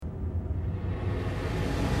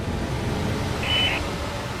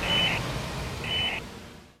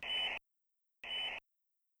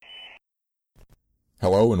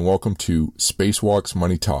Hello and welcome to Spacewalk's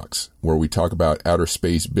Money Talks, where we talk about outer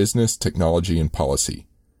space business, technology, and policy.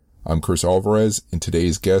 I'm Chris Alvarez, and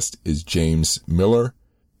today's guest is James Miller,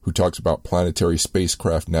 who talks about planetary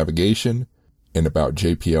spacecraft navigation and about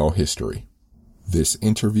JPL history. This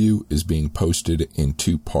interview is being posted in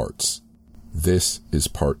 2 parts. This is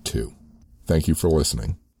part 2. Thank you for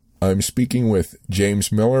listening. I'm speaking with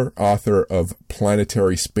James Miller, author of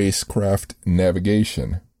Planetary Spacecraft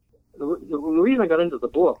Navigation. The reason I got into the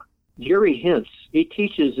book, Jerry Hintz, he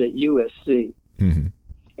teaches at USC. Mm-hmm.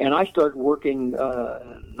 And I started working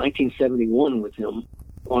 1971 with him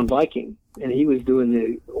on Viking. And he was doing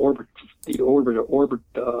the orbit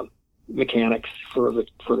mechanics for the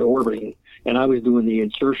orbiting. And I was doing the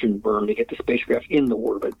insertion burn to get the spacecraft in the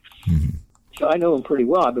orbit. Mm-hmm. So I know him pretty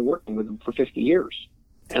well. I've been working with him for 50 years.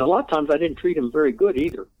 And a lot of times I didn't treat him very good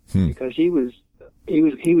either, because he was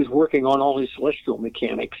working on all his celestial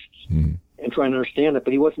mechanics and trying to understand it,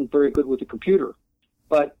 but he wasn't very good with the computer.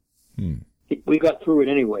 But we got through it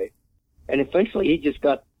anyway. And eventually he just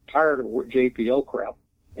got tired of JPL crap.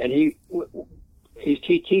 And he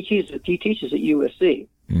teaches at USC.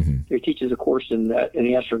 Mm-hmm. He teaches a course in the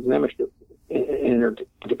astrodynamics in their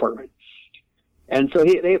department. And so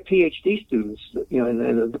they have PhD students,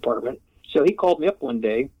 in the department. So he called me up one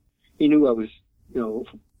day. He knew I was,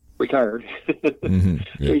 retired. Mm-hmm.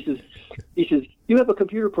 Yeah. So he says, you have a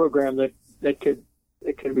computer program that could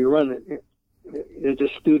be run. There's a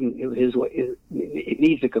student it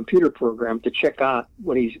needs a computer program to check out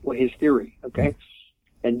what his theory. Okay,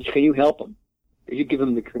 mm-hmm. And can you help him? Can you give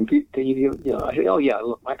him the computer? I say, oh yeah,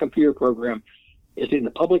 look, my computer program is in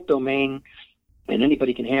the public domain, and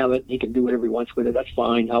anybody can have it. He can do whatever he wants with it. That's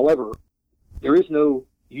fine. However, there is no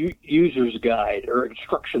user's guide or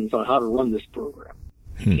instructions on how to run this program,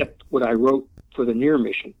 except what I wrote for the NEAR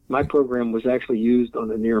mission. My program was actually used on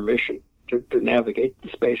the NEAR mission to navigate the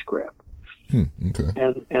spacecraft. Okay.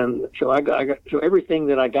 And so I got so everything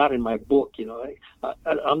that I got in my book,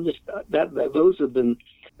 I'm just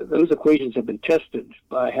those equations have been tested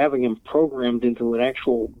by having them programmed into an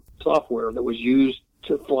actual software that was used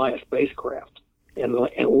to fly a spacecraft and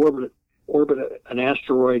orbit an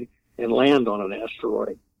asteroid and land on an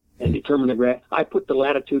asteroid and determine I put the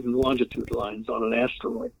latitude and longitude lines on an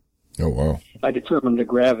asteroid. Oh, wow. I determined the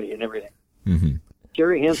gravity and everything. Mm-hmm.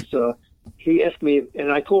 Jerry Hintz, he asked me,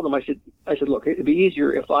 and I told him, I said, look, it'd be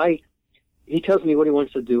easier if he tells me what he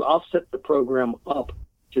wants to do. I'll set the program up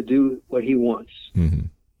to do what he wants. Mm-hmm.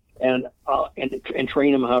 And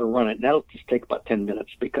train him how to run it. And that'll just take about 10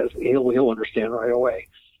 minutes because he'll understand right away.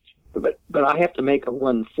 But I have to make a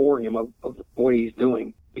run for him of what he's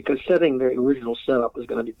doing, because setting the original setup is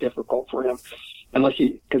going to be difficult for him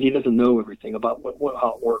because he doesn't know everything about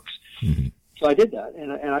how it works. Mm-hmm. So I did that,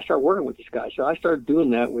 and I started working with this guy. So I started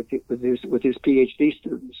doing that with his PhD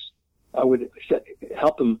students. I would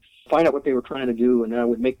help them find out what they were trying to do, and then I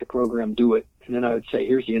would make the program do it. And then I would say,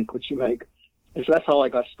 here's the inputs you make. And so that's how I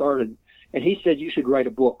got started. And he said, you should write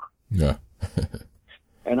a book. Yeah.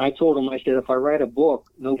 And I told him, I said, if I write a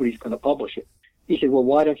book, nobody's going to publish it. He said, well,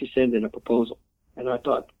 why don't you send in a proposal? And I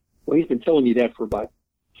thought, well, he's been telling me that for about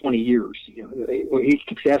 20 years. He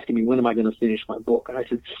keeps asking me, when am I going to finish my book? And I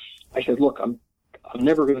said, look, I'm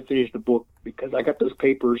never going to finish the book because I got those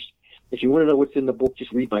papers. If you want to know what's in the book,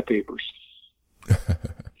 just read my papers.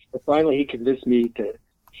 But finally, he convinced me to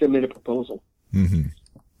submit a proposal. Mm-hmm.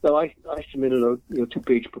 So I submitted a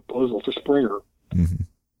 2-page proposal to Springer. Mm-hmm.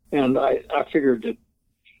 And I figured that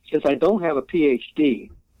since I don't have a PhD,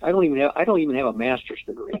 I don't even have a master's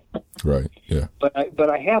degree. Right. Yeah. But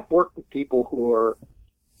I have worked with people who are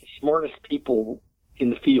the smartest people in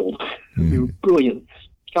the field. Mm-hmm. They're brilliant.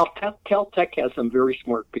 Caltech has some very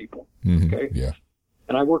smart people. Mm-hmm. Okay. Yeah.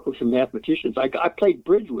 And I worked with some mathematicians. I played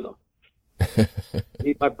bridge with them.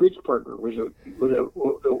 My bridge partner was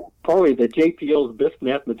probably the JPL's best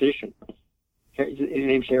mathematician. His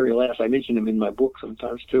name's Harry Lass. I mention him in my book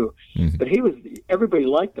sometimes too. Mm-hmm. But everybody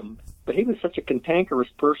liked him, but he was such a cantankerous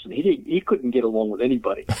person. He couldn't get along with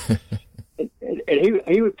anybody. and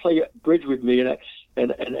he would play bridge with me, and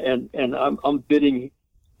I'm bidding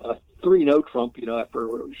 3-no trump,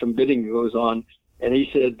 after some bidding goes on, and he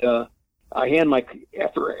said, I hand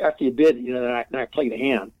after you bid, and I play the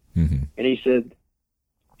hand. Mm-hmm. And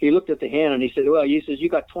he looked at the hand and he said, well, you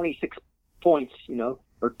got 26 points,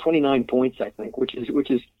 or 29 points, I think, which if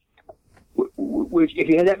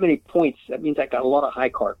you had that many points, that means I got a lot of high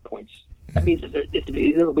card points. That means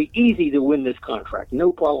it'll be easy to win this contract,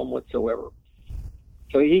 no problem whatsoever.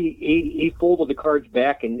 So he folded the cards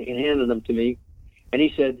back and handed them to me, and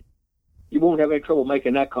he said, you won't have any trouble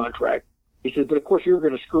making that contract. He said, but of course you're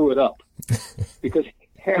going to screw it up because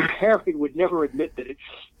Harry would never admit that.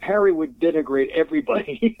 Harry would denigrate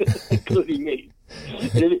everybody, including me.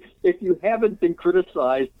 And if you haven't been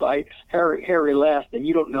criticized by Harry Last, then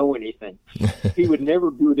you don't know anything. He would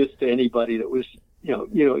never do this to anybody that was, you know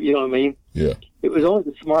what I mean? Yeah. It was only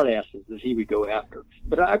the smart asses that he would go after.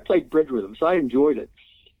 But I played bridge with him, so I enjoyed it.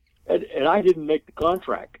 And I didn't make the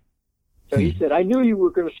contract. So he said, I knew you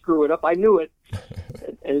were going to screw it up. I knew it.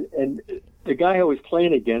 And the guy I was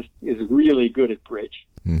playing against is really good at bridge.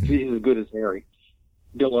 Mm-hmm. He's as good as Harry.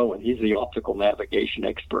 Bill Owen, he's the optical navigation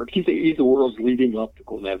expert. He's the world's leading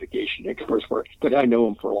optical navigation expert, but I know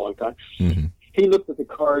him for a long time. Mm-hmm. He looked at the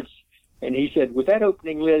cards, and he said, with that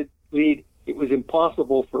opening lead, it was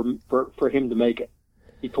impossible for him to make it.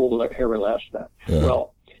 He told Harry Last that. Yeah.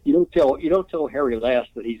 Well, you don't tell Harry Last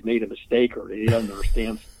that he's made a mistake or that he doesn't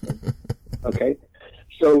understand. Okay,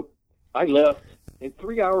 so I left, and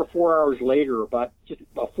 4 hours later, about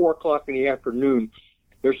 4 o'clock in the afternoon,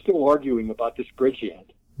 they're still arguing about this bridge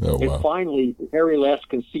hand. Oh, wow. And finally, Harry Last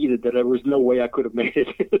conceded that there was no way I could have made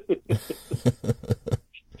it.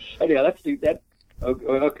 Anyhow, that.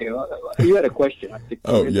 Okay, you had a question. I think.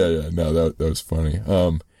 Oh, yeah. No, that was funny.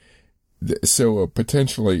 So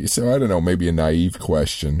potentially, I don't know, maybe a naive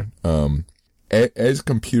question. As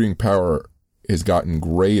computing power has gotten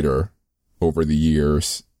greater over the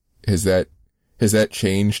years, has that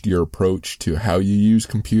changed your approach to how you use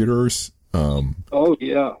computers? Oh,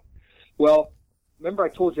 yeah. Well, remember I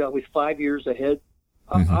told you I was 5 years ahead?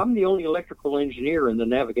 Mm-hmm. I'm the only electrical engineer in the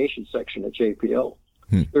navigation section at JPL.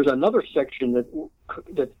 There's another section that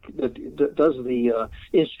does the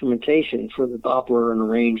instrumentation for the Doppler and the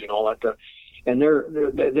range and all that stuff. And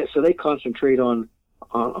so they concentrate on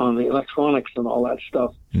the electronics and all that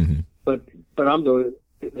stuff. Mm-hmm. But I'm the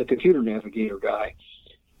computer navigator guy.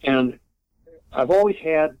 And I've always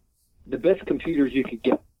had the best computers you could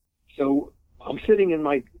get. So I'm sitting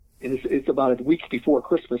it's about a week before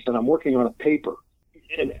Christmas, and I'm working on a paper.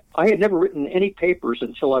 And I had never written any papers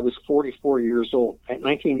until I was 44 years old. In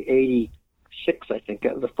 1986, I think,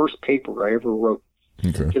 the first paper I ever wrote.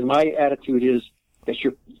 Okay. Because my attitude is that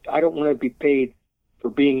I don't want to be paid for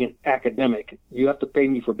being an academic. You have to pay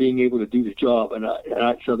me for being able to do the job.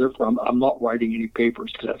 So therefore, I'm not writing any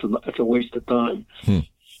papers because that's a waste of time.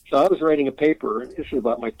 So I was writing a paper, and this is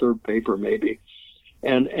about my third paper maybe.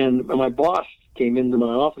 And my boss came into my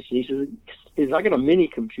office, and he says, I got a mini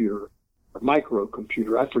computer. A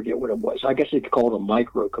microcomputer, I forget what it was. I guess it's called a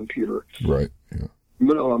microcomputer. Right. Yeah.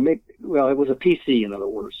 Well, it was a PC, in other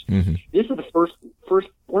words. Mm-hmm. This is the first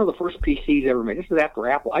one of the first PCs ever made. This is after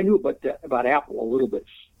Apple. I knew about Apple a little bit.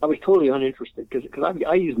 I was totally uninterested because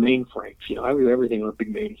I use mainframes. I do everything on a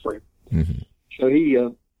big mainframe. Mm-hmm. So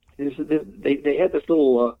they had this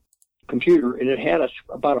little computer, and it had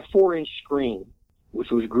about a 4-inch screen, which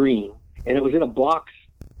was green, and it was in a box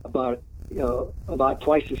about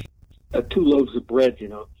twice as 2 loaves of bread,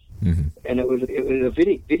 mm-hmm. And it was a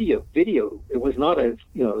video. It was not it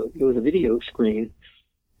was a video screen,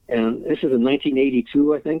 and this is in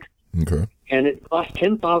 1982, I think. Okay. And it cost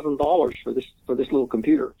 $10,000 for this little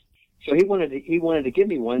computer. So he wanted to give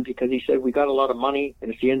me one because he said we got a lot of money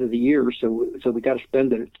and it's the end of the year, so we got to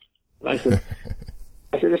spend it. And I said,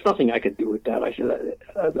 there's nothing I could do with that. I said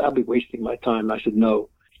I'll be wasting my time. I said no.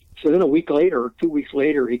 So then a week later, or 2 weeks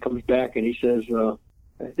later, he comes back and he says,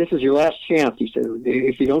 this is your last chance. He said,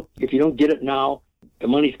 if you don't get it now, the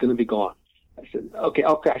money's going to be gone. I said, okay.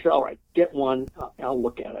 I said, all right, get one. I'll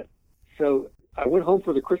look at it. So I went home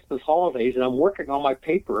for the Christmas holidays, and I'm working on my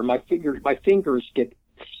paper, and my fingers get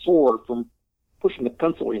sore from pushing the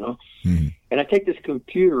pencil, Mm-hmm. And I take this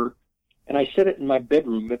computer, and I set it in my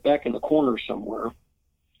bedroom, back in the corner somewhere,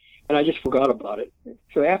 and I just forgot about it.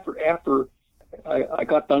 So after I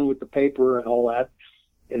got done with the paper and all that,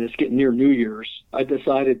 and it's getting near New Year's, I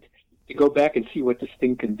decided to go back and see what this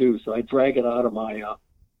thing can do. So I drag it out of my,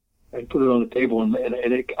 and put it on the table, and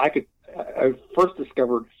I first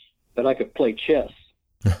discovered that I could play chess.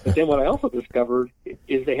 But then what I also discovered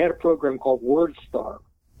is they had a program called WordStar,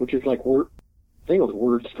 which is like I think it was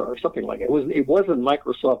WordStar, something like it. It wasn't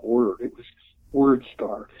Microsoft Word. It was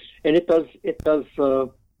WordStar, and it does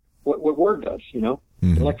what Word does,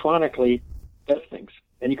 mm-hmm. electronically does things,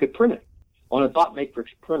 and you could print it on a dot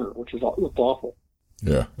matrix printer, which looked awful.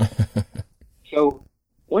 Yeah. So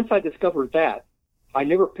once I discovered that, I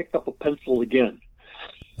never picked up a pencil again.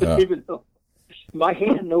 Even though my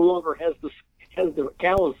hand no longer has the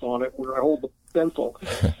callus on it where I hold the pencil.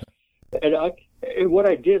 And what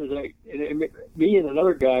I did is me and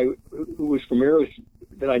another guy who was from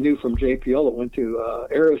that I knew from JPL that went to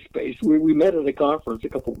aerospace, we met at a conference a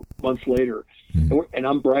couple months later, mm-hmm. and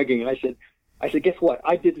I'm bragging. I said, guess what?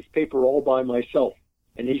 I did this paper all by myself.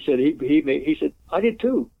 And he said, he said, I did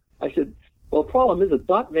too. I said, well, the problem is a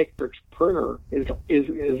dot matrix printer is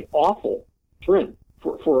awful print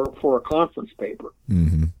for a conference paper.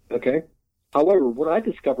 Mm-hmm. Okay. However, what I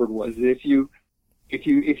discovered was that if you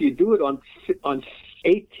do it on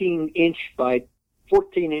 18-inch by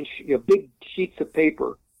 14-inch, big sheets of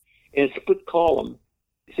paper and split column,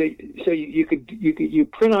 so you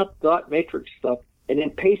print out dot matrix stuff and then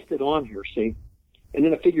paste it on here, see, and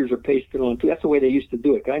then the figures are pasted on too. That's the way they used to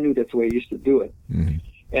do it. I knew that's the way they used to do it. Mm-hmm.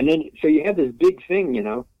 And then so you have this big thing,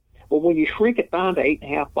 Well, when you shrink it down to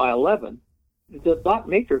 8.5 by 11, the dot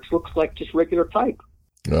matrix looks like just regular type.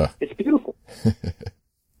 It's beautiful.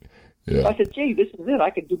 Yeah. I said, "Gee, this is it. I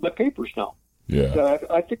can do my papers now." Yeah. So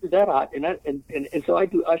I figured that out, and so I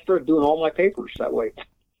started doing all my papers that way.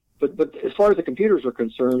 But as far as the computers are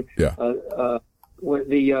concerned, yeah. I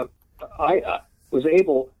was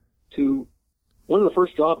able to. One of the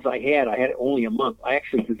first jobs I had only a month. I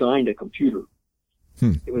actually designed a computer.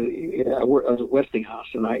 It was I was at Westinghouse,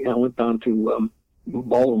 and I went down to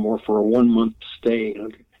Baltimore for a 1-month stay.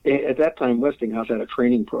 At that time, Westinghouse had a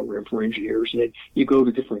training program for engineers, and you go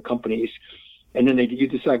to different companies, and then you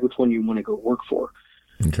decide which one you want to go work for.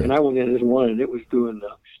 Okay. And I went in as one, and it was doing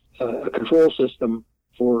a control system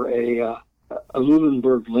for a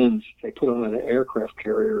Leuenberg lens they put on an aircraft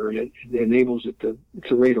carrier, and it enables it to. It's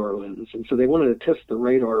a radar lens, and so they wanted to test the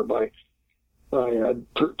radar by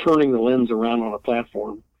turning the lens around on a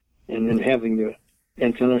platform, and then having the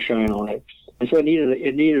antenna shine on it. And so it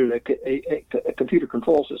needed a computer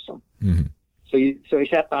control system. Mm-hmm. So he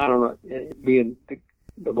sat down being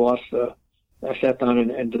the boss. I sat down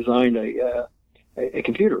and designed a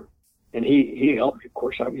computer, and he helped me, of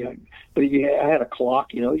course. But I had a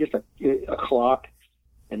clock, just a clock,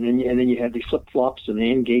 and then you had these flip flops and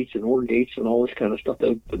AND gates and OR gates and all this kind of stuff.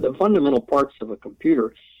 The fundamental parts of a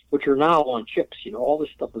computer, which are now on chips. All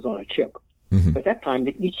this stuff is on a chip. Mm-hmm. At that time,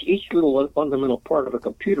 each little fundamental part of a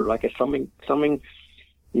computer, like a summing,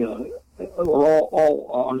 were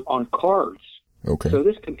all on cards. Okay. So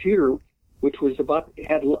this computer, which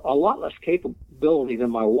had a lot less capability than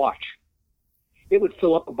my watch, it would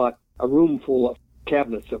fill up about a room full of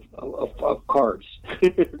cabinets of cards.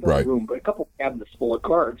 Right. A room, but a couple of cabinets full of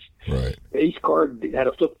cards. Right. Each card had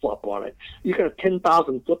a flip flop on it. You got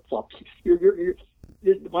 10,000 flip flops.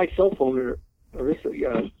 My cell phone or this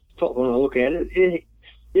when I look at it,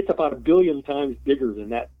 it's about 1 billion times bigger than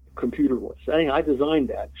that computer was. I designed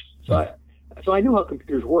that, so I knew how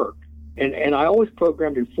computers work, and I always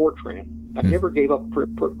programmed in Fortran. I never gave up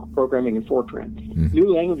programming in Fortran. Mm-hmm.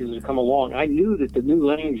 New languages would come along. I knew that the new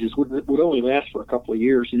languages would only last for a couple of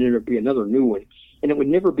years, and then there'd be another new one, and it would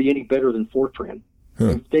never be any better than Fortran.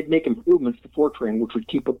 Huh. They'd make improvements to Fortran, which would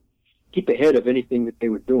keep ahead of anything that they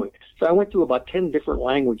were doing. So I went through about 10 different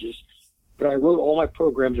languages. But I wrote all my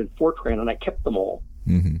programs in Fortran, and I kept them all.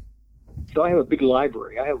 Mm-hmm. So I have a big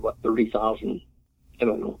library. I have about 30,000. I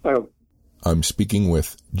don't know. I'm speaking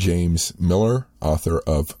with James Miller, author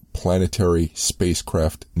of Planetary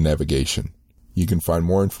Spacecraft Navigation. You can find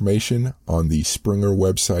more information on the Springer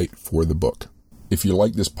website for the book. If you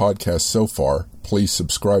like this podcast so far, please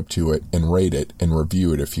subscribe to it and rate it and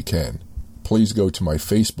review it if you can. Please go to my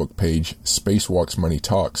Facebook page, Spacewalks Money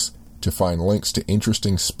Talks, to find links to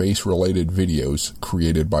interesting space-related videos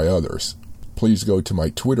created by others. Please go to my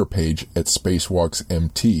Twitter page at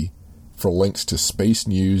SpacewalksMT for links to space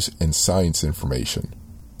news and science information.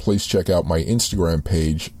 Please check out my Instagram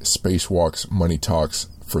page, Spacewalks Money Talks,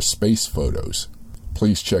 for space photos.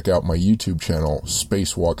 Please check out my YouTube channel,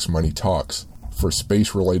 Spacewalks Money Talks, for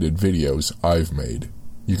space-related videos I've made.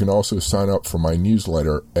 You can also sign up for my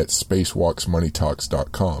newsletter at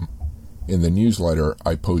spacewalksmoneytalks.com. In the newsletter,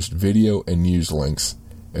 I post video and news links,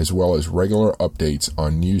 as well as regular updates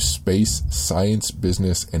on new space, science,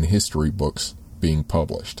 business, and history books being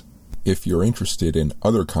published. If you're interested in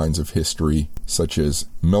other kinds of history, such as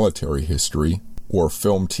military history, or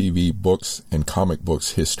film, TV, books, and comic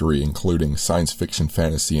books history, including science fiction,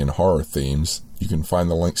 fantasy, and horror themes, you can find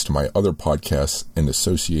the links to my other podcasts and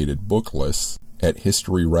associated book lists at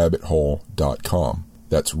historyrabbithole.com.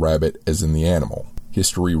 That's rabbit as in the animal.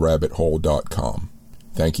 historyrabbithole.com.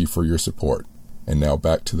 Thank you for your support. And now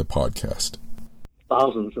back to the podcast.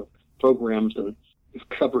 Thousands of programs and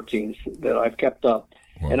subroutines that I've kept up.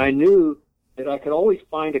 Wow. And I knew that I could always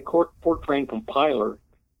find a Fortran compiler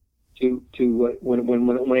to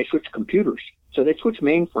when I switched computers. So they switched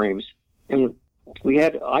mainframes, and we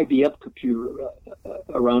had IBM computer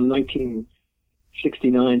around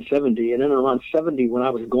 1969, 70, and then around 70, when I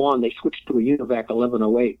was gone, they switched to a UNIVAC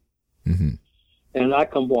 1108. Mm-hmm. And I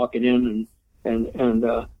come walking in, and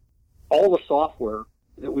all the software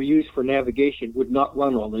that we use for navigation would not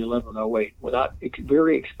run on the 1108 without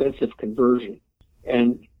very expensive conversion.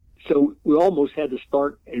 And so we almost had to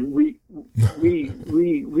start and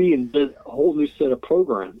reinvent a whole new set of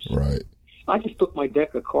programs. Right. I just took my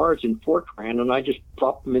deck of cards in Fortran and I just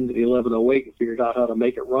dropped them into the 1108 and figured out how to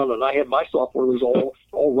make it run. And I had my software was all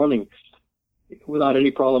running without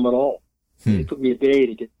any problem at all. It took me a day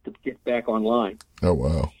to get back online. Oh,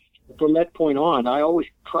 wow. From that point on, I always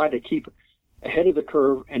tried to keep ahead of the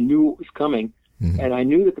curve and knew what was coming. And I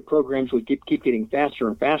knew that the programs would keep getting faster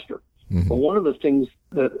and faster. But one of the things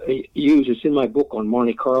that I use is in my book on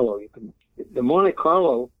Monte Carlo. The Monte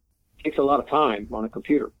Carlo takes a lot of time on a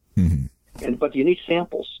computer. But you need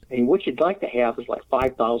samples. And what you'd like to have is like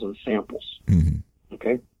 5,000 samples.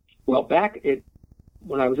 Okay? Well,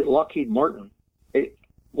 when I was at Lockheed Martin,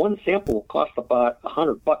 one sample cost about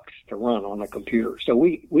 $100 to run on a computer. So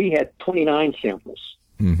we had 29 samples,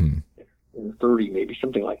 30 maybe,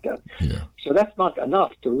 something like that. Yeah. So that's not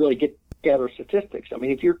enough to really gather statistics. I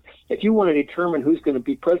mean, if you want to determine who's going to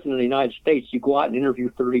be president of the United States, you go out and interview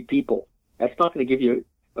 30 people. That's not going to give you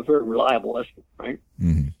a very reliable estimate, right?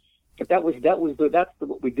 But that's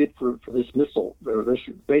what we did for this missile, or this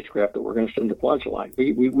spacecraft that we're going to send to Kwajalein.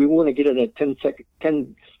 We want to get in a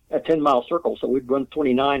 10-mile circle, so we'd run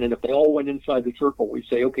 29, and if they all went inside the circle, we'd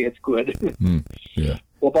say, okay, it's good. Yeah.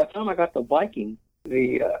 Well, by the time I got to Viking,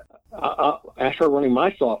 I started running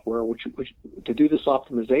my software, which to do this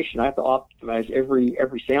optimization, I have to optimize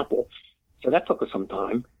every sample. So that took us some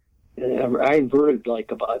time. And I inverted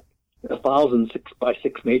like about 1,000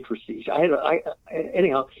 6x6 matrices.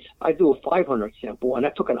 Anyhow, I do a 500 sample, and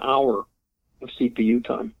that took an hour of CPU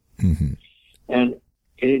time. And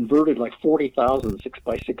it inverted like 40,000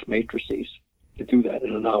 6x6 matrices to do that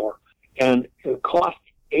in an hour. And it cost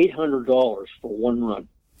 $800 for one run.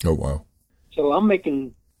 Oh, wow. So I'm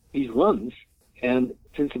making these runs, and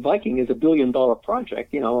since the Viking is $1 billion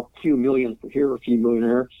project, a few million from here, a few million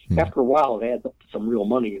there, after a while it adds up to some real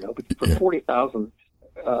money, but for $40,000,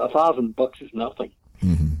 $1,000 is nothing.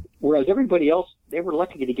 Whereas everybody else, they were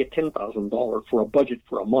lucky to get $10,000 for a budget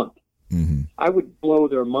for a month. I would blow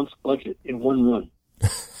their month's budget in one run.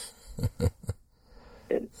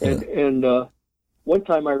 And one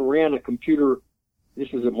time I ran a computer,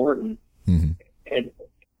 this was at Martin, and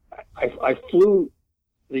I flew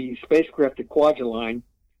the spacecraft to Kwajalein,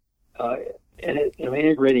 and I'm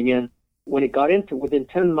integrating in. When it got into within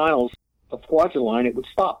 10 miles of Kwajalein, it would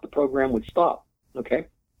stop. The program would stop. Okay.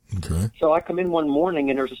 So I come in one morning,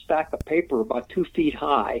 and there's a stack of paper about 2 feet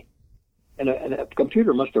high, and a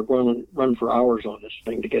computer must have run for hours on this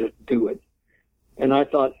thing to get it to do it. And I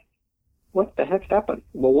thought, what the heck happened?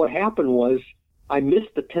 Well, what happened was I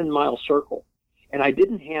missed the 10-mile circle, and I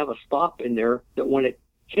didn't have a stop in there that when it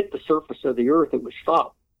hit the surface of the Earth, it would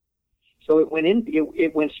stop. So it went in.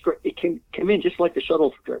 It went straight. It came in just like the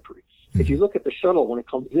shuttle trajectory. If you look at the shuttle when it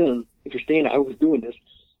comes in, if you're staying, I was doing this.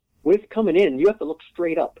 When it's coming in, you have to look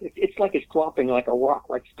straight up. It's like it's dropping like a rock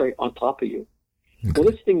right straight on top of you. Well,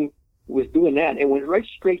 this thing was doing that. It went right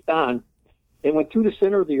straight down. It went through the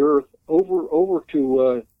center of the Earth over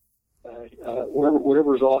to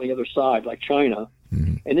whatever's on the other side, like China,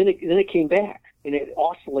 and then it came back. And it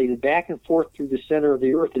oscillated back and forth through the center of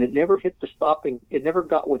the Earth, and it never hit the stopping. It never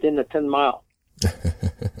got within the 10 mile.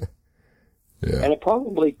 And it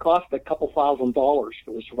probably cost a couple $1,000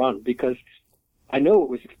 for this run, because I know it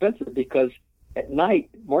was expensive, because at night,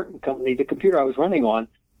 Martin Company, the computer I was running on,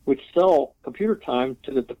 would sell computer time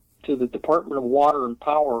to the Department of Water and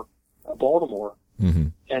Power of Baltimore,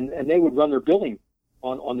 and they would run their billing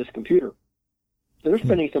on this computer. So they're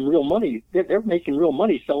spending some real money. They're making real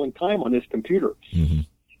money selling time on this computer.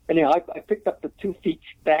 Anyhow, I picked up the 2 feet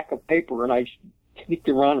stack of paper, and I sneaked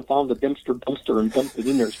around and found the dumpster and dumped it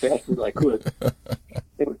in there as fast as I could.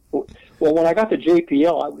 Well, when I got to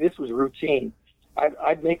JPL, this was routine.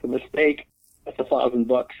 I'd make a mistake. That's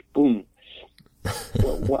 $1,000. Boom.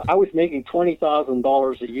 Well, I was making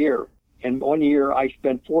 $20,000 a year, and one year I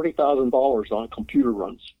spent $40,000 on computer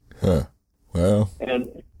runs. Well.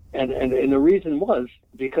 And the reason was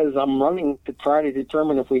because I'm running to try to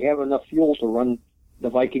determine if we have enough fuel to run the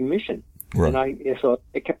Viking mission. Right. And so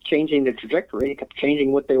it kept changing the trajectory. It kept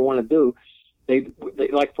changing what they want to do. They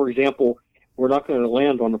like, for example, we're not going to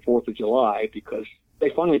land on the 4th of July because they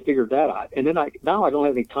finally figured that out. And then now I don't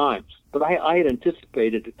have any time, but I had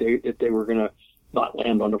anticipated that they were going to not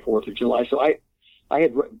land on the 4th of July. So I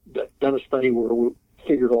had done a study where we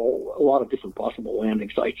figured a lot of different possible landing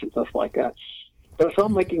sites and stuff like that. So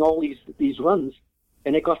I'm making all these runs,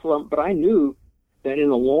 and it cost a lot. But I knew that in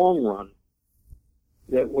the long run,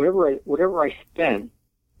 that whatever I spent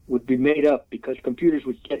would be made up because computers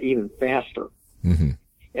would get even faster.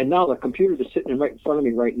 And now the computer that's sitting right in front of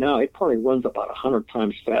me right now, it probably runs about 100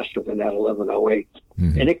 times faster than that 1108.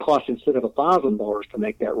 Mm-hmm. And it costs, instead of $1,000 to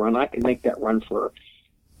make that run, I can make that run for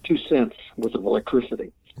 2 cents worth of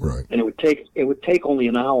electricity. Right. And it would take only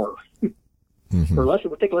an hour. Mm-hmm. Or less. It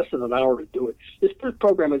would take less than an hour to do it. This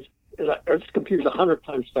program this computer's 100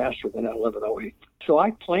 times faster than that 1108. So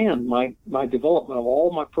I plan my development of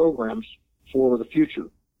all my programs for the future,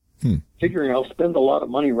 figuring I'll spend a lot of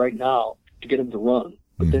money right now to get them to run.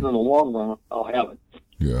 But then in the long run, I'll have it.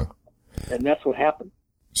 Yeah. And that's what happened.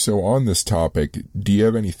 So on this topic, do you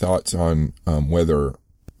have any thoughts on whether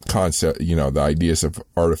the ideas of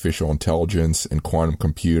artificial intelligence and quantum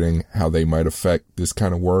computing, how they might affect this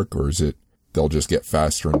kind of work, or is it they'll just get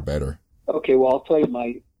faster and better? Okay, well, I'll tell you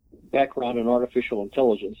my background in artificial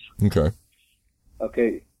intelligence. Okay.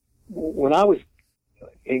 When I was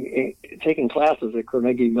taking classes at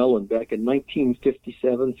Carnegie Mellon back in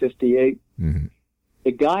 1957, 58,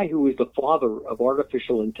 the guy who was the father of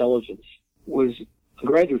artificial intelligence was a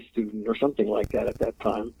graduate student or something like that at that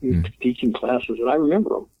time. He was teaching classes, and I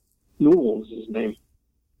remember him. Newell was his name.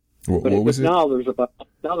 What was it? Now there's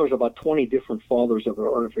about 20 different fathers of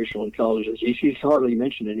artificial intelligence. He's hardly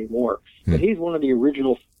mentioned anymore, but he's one of the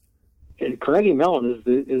original. And Carnegie Mellon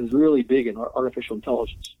is really big in artificial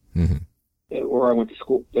intelligence, where I went to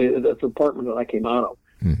school. The department that I came out of,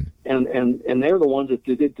 and they're the ones that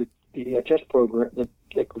did the chess program,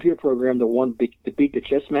 the computer program that beat the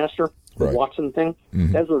chess master, the Watson thing.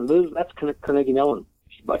 That's Carnegie Mellon.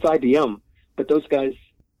 It's IBM, but those guys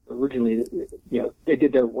originally, they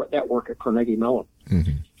did that work at Carnegie Mellon.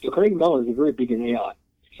 So Carnegie Mellon is very big in AI.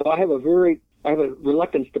 So I have a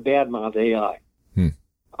reluctance to badmouth AI.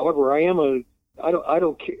 However, I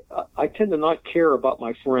tend to not care about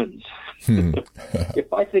my friends.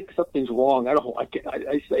 If I think something's wrong, I don't like it.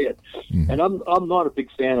 I say it. And I'm not a big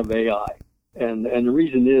fan of AI. And the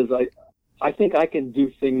reason is I think I can do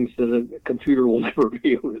things that a computer will never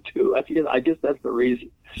be able to do. I guess that's the reason.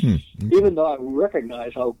 Even though I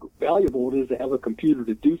recognize how valuable it is to have a computer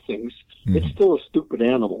to do things, it's still a stupid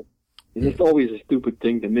animal. And it's always a stupid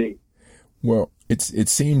thing to me. Well, it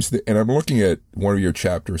seems that, and I'm looking at one of your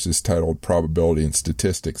chapters is titled Probability and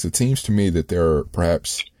Statistics. It seems to me that there are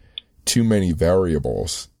perhaps too many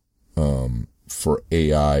variables for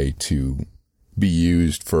AI to be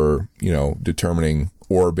used for, determining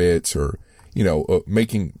orbits or,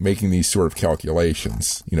 making these sort of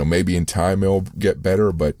calculations. Maybe in time it'll get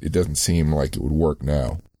better, but it doesn't seem like it would work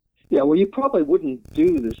now. Yeah, well, you probably wouldn't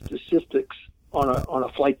do the statistics on a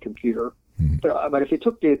flight computer. But if you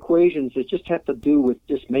took the equations that just have to do with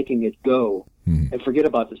just making it go and forget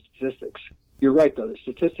about the statistics, you're right, though. The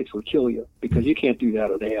statistics would kill you because you can't do that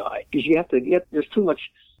with AI. Because there's too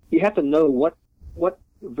much. You have to know what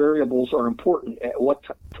variables are important at what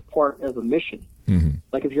part of the mission.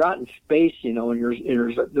 Like if you're out in space, and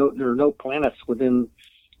there are no planets within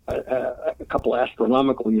a couple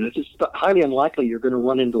astronomical units, it's highly unlikely you're going to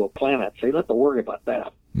run into a planet. So you don't have to worry about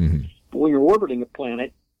that. But when you're orbiting a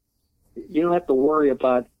planet, you don't have to worry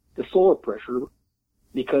about the solar pressure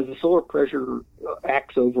because the solar pressure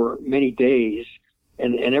acts over many days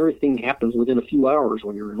and everything happens within a few hours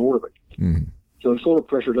when you're in orbit. So solar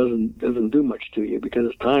pressure doesn't do much to you because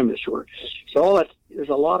its time is short. So there's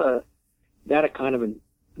a lot of that kind of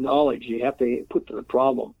knowledge you have to put to the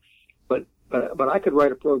problem. But I could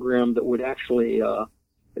write a program that would actually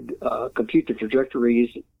compute the trajectories,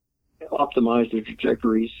 optimize the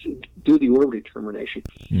trajectories, do the orbit determination.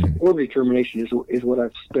 Orbit determination is what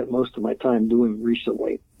I've spent most of my time doing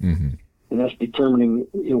recently, and that's determining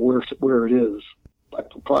where it is by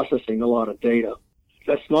processing a lot of data.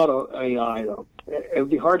 That's not AI though. It would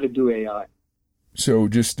be hard to do AI. So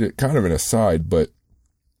just kind of an aside, but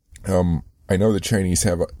I know the Chinese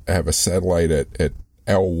have a satellite at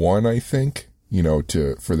L1, I think,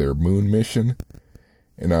 for their moon mission,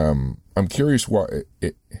 and I'm curious why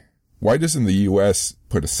doesn't the U.S.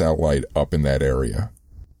 put a satellite up in that area?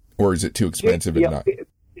 Or is it too expensive and not?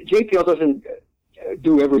 JPL doesn't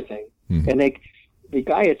do everything. And the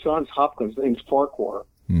guy at Johns Hopkins, his name's Farquhar,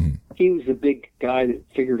 he was the big guy that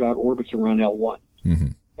figured out orbits around L1.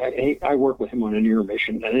 I worked with him on an EAR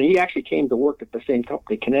mission, and he actually came to work at the same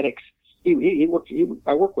company, Kinetics.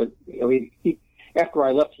 I worked with, after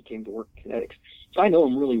I left, he came to work at Kinetics. So I know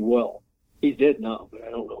him really well. He's dead now, but I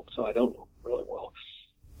don't know him really well.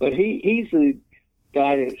 But he's the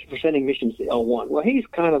guy that's sending missions to L1. Well, he's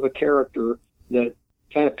kind of a character that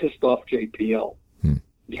kind of pissed off JPL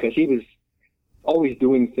because he was always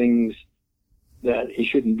doing things that he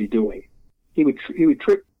shouldn't be doing. He would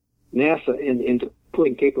trick NASA into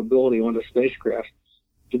putting capability onto spacecraft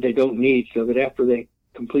that they don't need, so that after they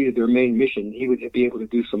completed their main mission, he would be able to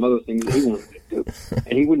do some other things that he wanted to do,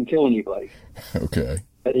 and he wouldn't tell anybody. Okay.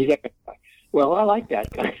 And he's like, well, I like that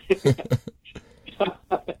guy.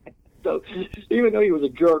 So even though he was a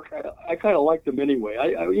jerk, I kind of liked him anyway.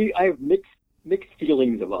 I have mixed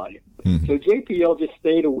feelings about him. Mm-hmm. So JPL just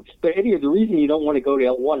stayed. But any of the reason you don't want to go to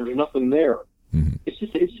L1, there's nothing there. Mm-hmm. It's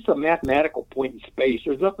just a mathematical point in space.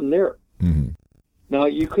 There's nothing there. Mm-hmm. Now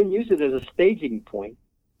you couldn't use it as a staging point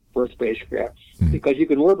for a spacecraft mm-hmm. because you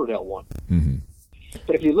can orbit L1. Mm-hmm.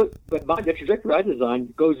 But if you look, the trajectory I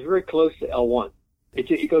designed goes very close to L1.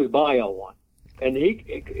 It goes by L1. And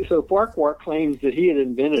so Farquhar claims that he had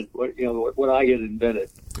invented what I had invented.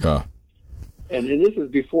 And this is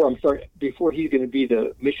before he's going to be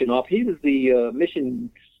the mission off. He was the mission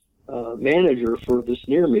manager for the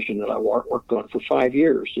SNEER mission that I worked on for 5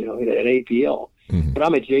 years, at APL. Mm-hmm. But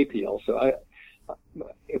I'm at JPL, so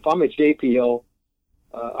if I'm at JPL,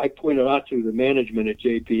 I pointed out to the management at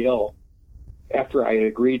JPL after I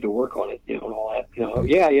agreed to work on it, and all that,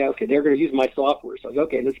 yeah, okay, they're going to use my software. So I said,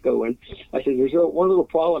 okay, let's go in. I said, there's one little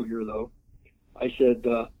problem here, though. I said,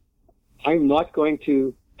 I'm not going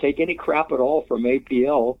to take any crap at all from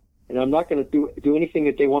APL, and I'm not going to do anything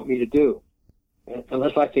that they want me to do,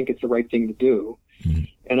 unless I think it's the right thing to do. Mm-hmm.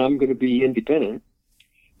 And I'm going to be independent.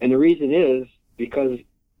 And the reason is because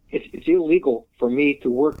it's illegal for me to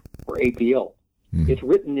work for APL. Mm-hmm. It's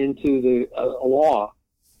written into the law.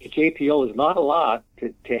 JPL is not allowed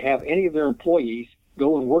to have any of their employees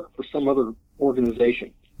go and work for some other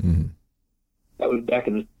organization. Mm-hmm. That was back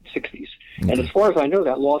in the 60s. Okay. And as far as I know,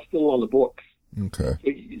 that law is still on the books. Okay.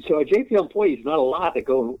 So a JPL employee is not allowed to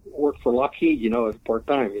go and work for Lockheed, as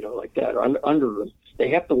part-time, like that, or under them. They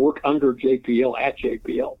have to work under JPL, at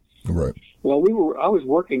JPL. Right. Well, I was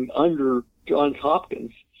working under Johns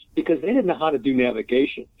Hopkins because they didn't know how to do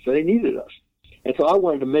navigation, so they needed us. And so I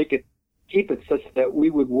wanted to keep it such that we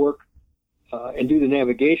would work and do the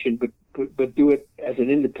navigation, but do it as an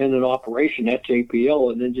independent operation at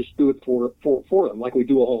JPL, and then just do it for them, like we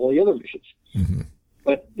do all the other missions. Mm-hmm.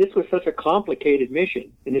 But this was such a complicated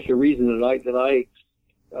mission, and it's the reason that I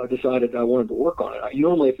decided I wanted to work on it.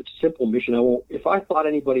 Normally, if it's a simple mission, I won't. If I thought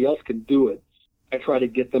anybody else could do it, I try to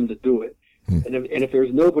get them to do it. Mm-hmm. And if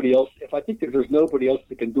there's nobody else, if I think that there's nobody else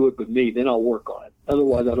that can do it but me, then I'll work on it.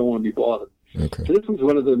 Otherwise, I don't want to be bothered. Okay. So this was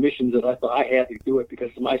one of the missions that I thought I had to do it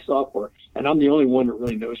because of my software, and I'm the only one that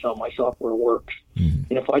really knows how my software works. Mm-hmm.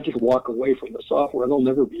 And if I just walk away from the software, they'll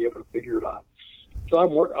never be able to figure it out. So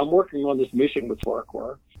I'm working on this mission with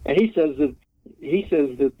Farquhar, and he says that he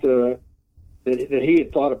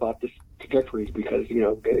had thought about this trajectories because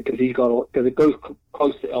it goes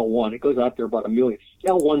close to L1. It goes out there about 1 million.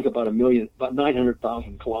 L1's about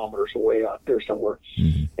 900,000 kilometers away out there somewhere,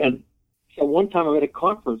 mm-hmm. and. So one time I'm at a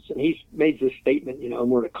conference, and he made this statement,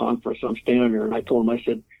 we're at a conference, and I'm standing there, and I told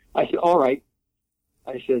him, I said, all right.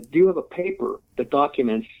 I said, do you have a paper that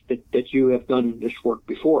documents that you have done this work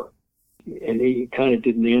before? And he kind of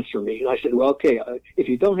didn't answer me. And I said, well, okay, if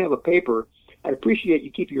you don't have a paper, I'd appreciate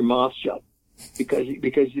you keep your mouth shut because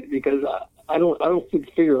I don't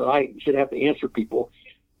figure that I should have to answer people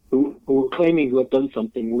who are claiming to have done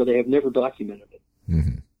something where they have never documented it.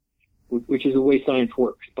 Mm-hmm. Which is the way science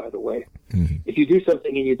works, by the way. Mm-hmm. If you do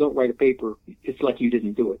something and you don't write a paper, it's like you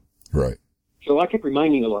didn't do it. Right. So I kept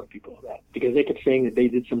reminding a lot of people of that because they kept saying that they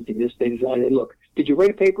did something they decided, look, did you write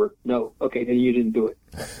a paper? No. Okay, then you didn't do it.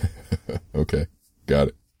 Okay, got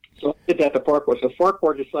it. So I did that to Farquhar. So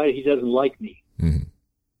Farquhar decided he doesn't like me. Mm-hmm.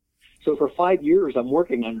 So for 5 years, I'm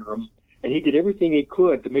working under him, and he did everything he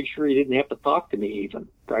could to make sure he didn't have to talk to me even,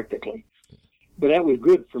 practically. But that was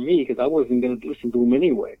good for me because I wasn't going to listen to him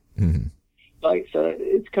anyway. Mm-hmm. So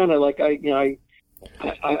it's kind of like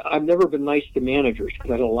I've never been nice to managers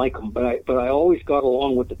because I don't like them, but I always got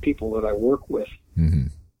along with the people that I work with, mm-hmm.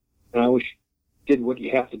 and I always did what you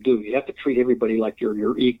have to do. You have to treat everybody like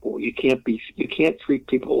you're equal. You can't treat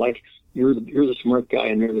people like you're the smart guy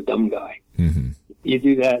and they're the dumb guy. Mm-hmm. You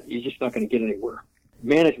do that, you're just not going to get anywhere.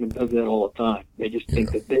 Management does that all the time. They just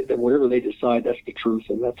think that whatever they decide, that's the truth,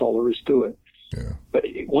 and that's all there is to it. Yeah. But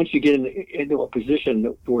once you get into a position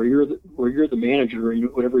where you're the manager and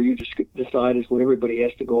whatever you just decide is what everybody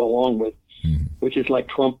has to go along with, mm-hmm. which is like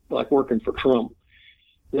Trump, like working for Trump,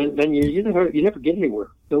 then you never get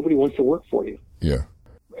anywhere. Nobody wants to work for you. Yeah.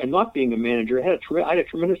 And not being a manager, I had a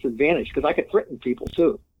tremendous advantage because I could threaten people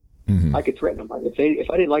too. Mm-hmm. I could threaten them if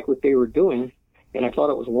I didn't like what they were doing and I thought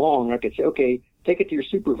it was wrong. I could say, okay, take it to your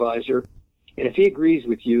supervisor, and if he agrees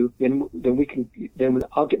with you, then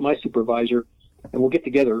I'll get my supervisor. And we'll get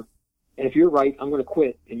together, and if you're right, I'm going to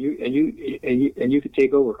quit, and you can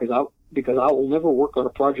take over because I will never work on a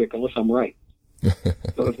project unless I'm right.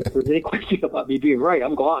 So if there's any question about me being right,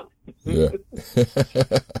 I'm gone. Yeah.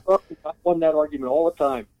 I won that argument all the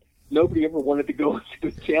time. Nobody ever wanted to go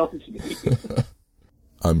to challenge me.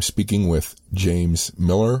 I'm speaking with James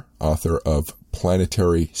Miller, author of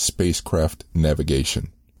Planetary Spacecraft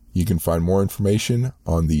Navigation. You can find more information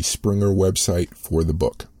on the Springer website for the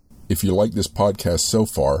book. If you like this podcast so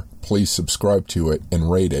far, please subscribe to it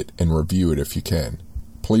and rate it and review it if you can.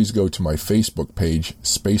 Please go to my Facebook page,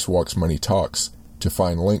 Spacewalks Money Talks, to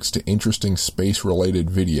find links to interesting space-related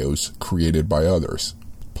videos created by others.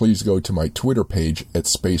 Please go to my Twitter page at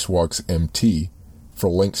SpacewalksMT for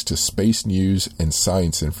links to space news and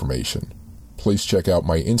science information. Please check out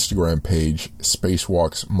my Instagram page,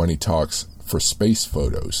 Spacewalks Money Talks, for space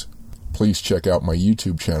photos. Please check out my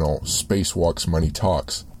YouTube channel, Spacewalks Money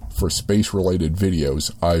Talks, for space-related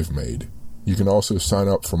videos I've made. You can also sign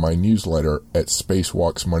up for my newsletter at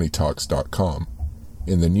spacewalksmoneytalks.com.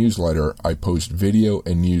 In the newsletter, I post video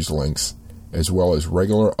and news links, as well as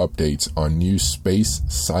regular updates on new space,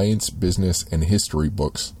 science, business, and history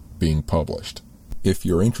books being published. If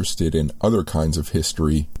you're interested in other kinds of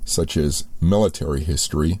history, such as military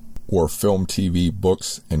history, or film, TV,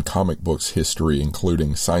 books, and comic books history,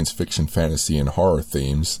 including science fiction, fantasy, and horror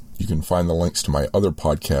themes, you can find the links to my other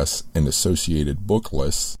podcasts and associated book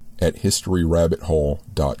lists at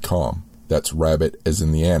historyrabbithole.com. That's rabbit as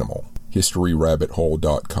in the animal.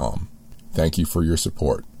 historyrabbithole.com. Thank you for your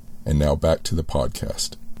support. And now back to the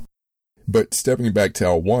podcast. But stepping back to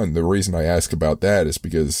L1, the reason I ask about that is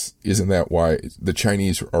because isn't that why the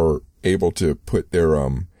Chinese are able to put their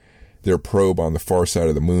probe on the far side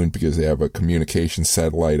of the moon, because they have a communication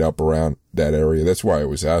satellite up around that area? That's why I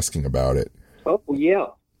was asking about it. Oh yeah,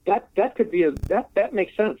 that could be that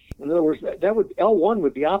makes sense. In other words, that would L1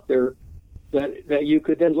 would be out there that you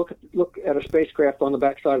could then look at a spacecraft on the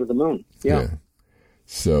backside of the moon. Yeah.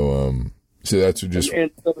 So that's just.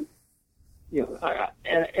 You know,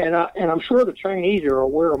 I'm sure the Chinese are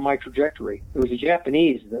aware of my trajectory. It was the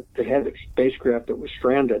Japanese that had a spacecraft that was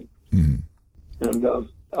stranded. Mm-hmm. And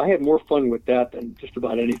I had more fun with that than just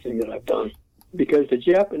about anything that I've done, because the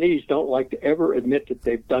Japanese don't like to ever admit that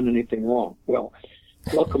they've done anything wrong. Well,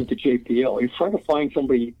 welcome to JPL. You try to find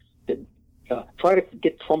somebody that try to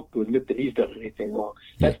get Trump to admit that he's done anything wrong.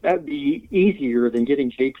 That'd be easier than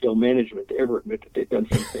getting JPL management to ever admit that they've done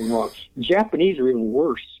something wrong. The Japanese are even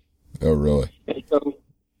worse. Oh, really? And so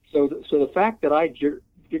the fact that I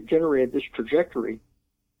generated this trajectory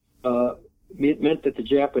meant that the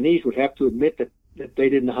Japanese would have to admit that they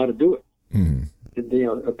didn't know how to do it. Mm-hmm. That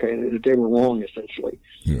they were wrong, essentially.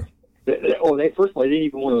 Yeah. First of all, they didn't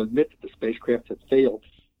even want to admit that the spacecraft had failed.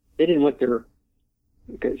 They didn't want their.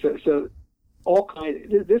 Okay, so all kinds.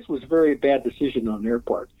 This was a very bad decision on their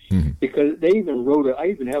part, mm-hmm. because they even wrote it. I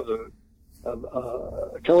even have a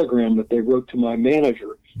telegram that they wrote to my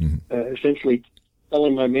manager, mm-hmm. Essentially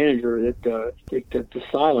telling my manager that to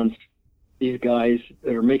silence these guys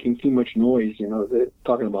that are making too much noise. You know, they're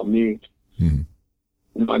talking about me. Mm-hmm.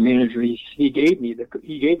 And my manager, he gave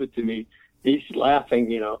it to me. He's laughing.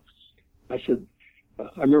 You know, I said,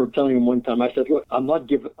 I remember telling him one time. I said, look, I'm not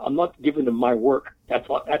giving them my work. That's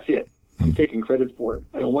it. I'm mm-hmm. taking credit for it.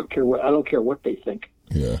 I don't care what they think.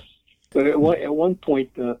 Yeah. But at one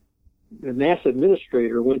point, the NASA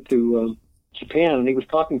administrator went to Japan, and he was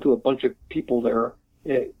talking to a bunch of people there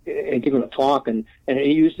and giving a talk, and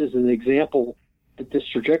he used as an example that this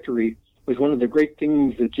trajectory was one of the great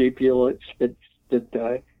things that JPL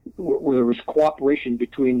where there was cooperation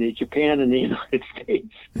between Japan and the United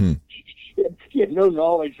States. Hmm. He had no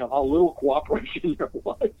knowledge of how little cooperation there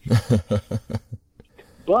was.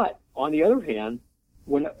 But on the other hand,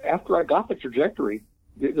 after I got the trajectory,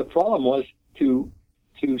 the problem was to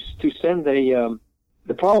send the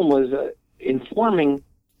problem was informing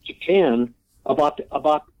Japan about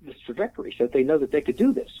this trajectory, so that they know that they could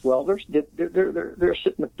do this. Well, they're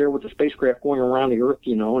sitting up there with the spacecraft going around the Earth,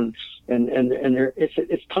 you know, and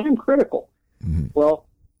it's time critical. Mm-hmm. Well,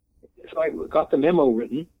 so I got the memo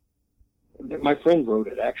written. My friend wrote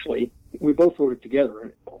it, actually. We both wrote it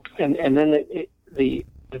together, and then the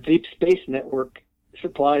Deep Space Network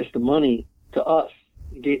supplies the money to us.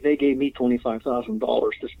 They gave me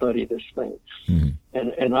 $25,000 to study this thing, mm-hmm.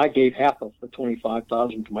 and I gave half of the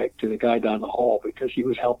 $25,000 to the guy down the hall, because he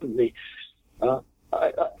was helping me.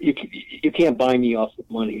 You can't buy me off with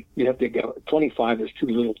money. You have to go. 25 is too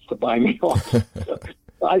little to buy me off. So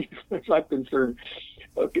I'm concerned.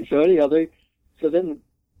 Okay, so anyhow, so then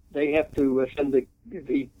they have to send the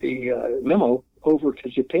memo over to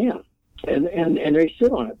Japan, and they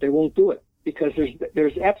sit on it. They won't do it, because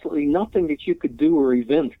there's absolutely nothing that you could do or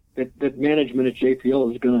invent that management at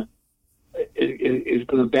JPL is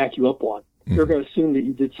gonna back you up on. they're going to assume that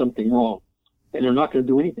you did something wrong, and they're not going to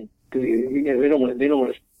do anything because they don't want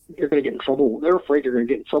to. You're going to get in trouble. They're afraid you're going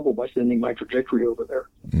to get in trouble by sending my trajectory over there.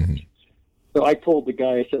 Mm-hmm. So I told the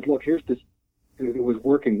guy, I said, look, here's this, who was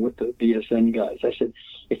working with the BSN guys. I said,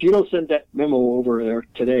 if you don't send that memo over there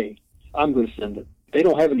today, I'm going to send it. They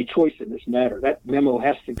don't have any choice in this matter. That memo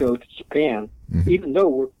has to go to Japan, even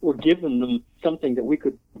though we're giving them something that we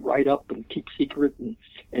could write up and keep secret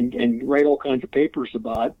and write all kinds of papers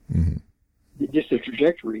about, just a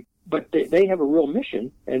trajectory. But they have a real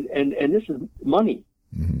mission, and this is money.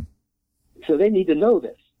 Mm-hmm. So they need to know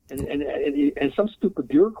this. And some stupid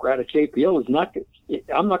bureaucrat at JPL is not.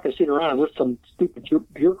 I'm not going to sit around and let some stupid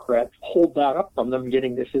bureaucrat hold that up from them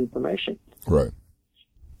getting this information. Right.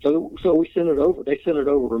 So we sent it over. They sent it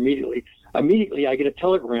over immediately. Immediately, I get a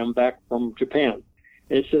telegram back from Japan,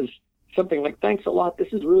 and it says something like, "Thanks a lot.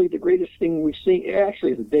 This is really the greatest thing we've seen."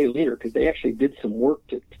 Actually, it's a day later because they actually did some work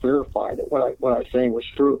to verify that what I was saying was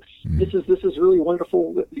true. Mm-hmm. This is really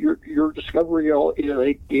wonderful. Your discovery.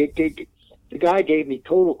 The guy gave me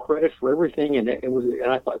total credit for everything, and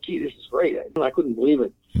I thought, gee, this is great. I couldn't believe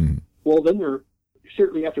it. Mm-hmm. Well, then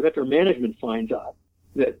certainly after that, their management finds out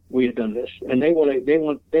that we had done this, and they want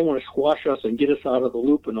to squash us and get us out of the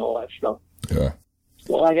loop and all that stuff. Yeah.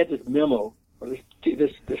 Well, I had this memo, or this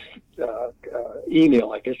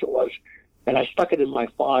email, I guess it was, and I stuck it in my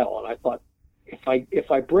file, and I thought,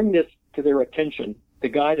 if I bring this to their attention, the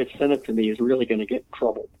guy that sent it to me is really going to get in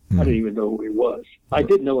trouble. Mm-hmm. I didn't even know who he was. I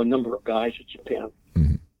did know a number of guys at Japan,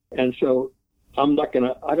 and so I'm not going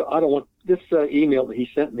to. I don't want this email that he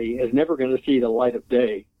sent me is never going to see the light of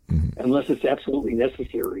day. Unless it's absolutely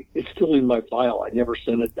necessary. It's still in my file. I never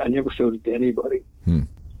sent it. I never showed it to anybody.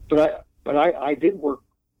 But I did work.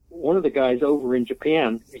 One of the guys over in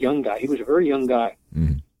Japan, a young guy. He was a very young guy.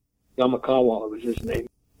 Yamakawa was his name.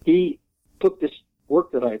 He took this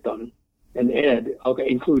work that I had done, and Ed, I'll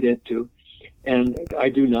include Ed too, and I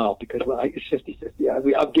do now because it's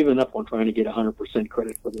 50-50. I've given up on trying to get 100%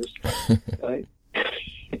 credit for this.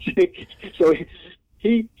 So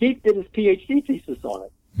he did his PhD thesis on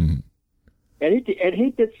it. And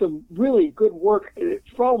he did some really good work. The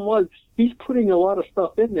problem was he's putting a lot of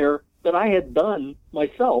stuff in there that I had done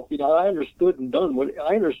myself. I understood and done what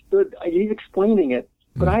I understood. He's explaining it,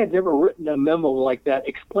 but I had never written a memo like that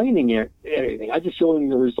explaining anything. I just showing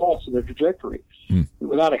the results of the trajectory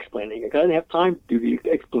without explaining it. I didn't have time to do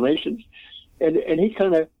the explanations. And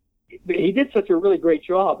he did such a really great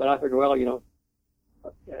job. And I figured, well,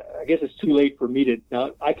 I guess it's too late for me to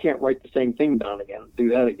now. I can't write the same thing down again, do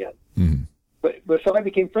that again. But so I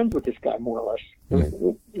became friends with this guy more or less.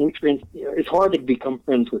 It's hard to become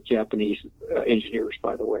friends with Japanese engineers,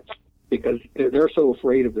 by the way, because they're so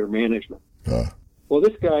afraid of their management. Well,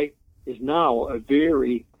 this guy is now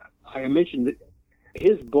I mentioned that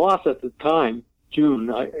his boss at the time,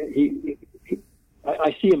 June. I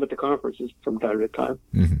see him at the conferences from time to time,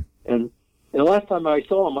 and the last time I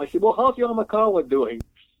saw him, I said, "Well, how's Yamakawa doing?"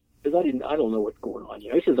 Because I don't know what's going on.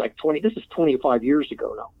 This is 25 years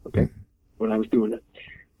ago now. Okay, when I was doing it,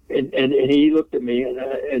 and he looked at me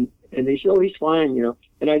and he said, "Oh, he's fine,"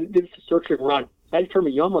 And I did some searching around. I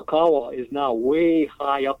determined Yamakawa is now way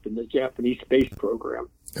high up in the Japanese space program.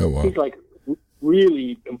 Oh wow! He's like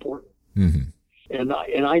really important, and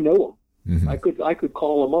I know him. I could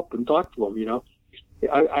call him up and talk to him.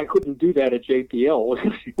 I couldn't do that at JPL.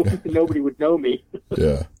 Nobody would know me.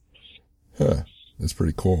 Yeah. Huh. That's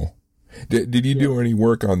pretty cool. Did you do any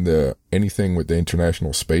work on anything with the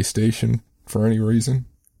International Space Station for any reason?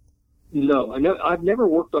 No, I've never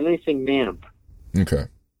worked on anything manned. Okay.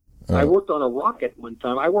 I worked on a rocket one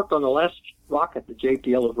time. I worked on the last rocket that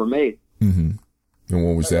JPL ever made. And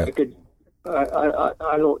what was that?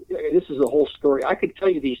 I don't. This is a whole story. I could tell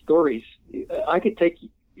you these stories.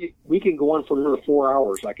 We can go on for another 4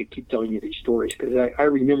 hours. I could keep telling you these stories because I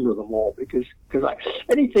remember them all. Because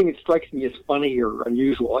anything that strikes me as funny or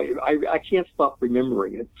unusual, I can't stop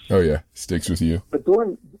remembering it. Oh yeah, sticks with you. But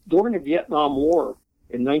during the Vietnam War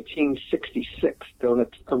in 1966,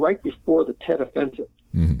 right before the Tet Offensive,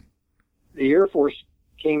 the Air Force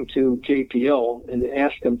came to JPL and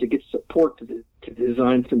asked them to get support to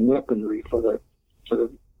design some weaponry for the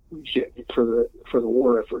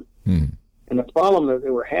war effort. And the problem that they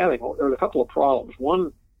were having, there were a couple of problems.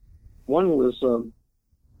 One was the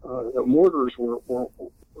mortars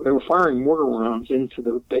they were firing mortar rounds into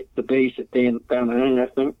the base at Dan Nang, I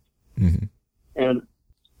think, and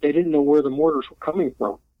they didn't know where the mortars were coming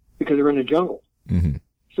from because they were in the jungle.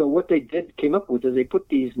 So what they came up with is they put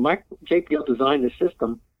these JPL designed the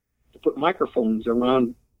system to put microphones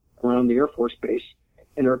around the Air Force base,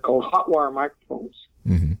 and they're called hot wire microphones.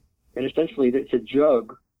 And essentially, it's a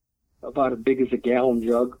jug about as big as a gallon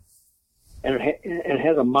jug, and it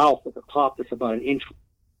has a mouth at the top that's about an inch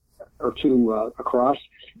or two across,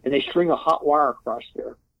 and they string a hot wire across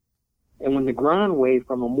there. And when the ground wave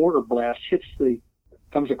from a mortar blast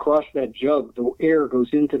comes across that jug, the air goes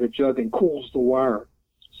into the jug and cools the wire.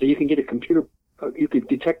 So you can get a computer, you could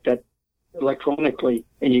detect that electronically,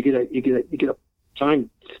 and you get a time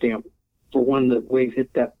stamp for when the wave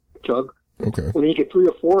hit that jug. Okay. Well, then you get 3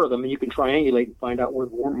 or 4 of them, and you can triangulate and find out where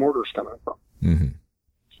the mortar's coming from. Mm-hmm.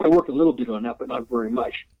 I worked a little bit on that, but not very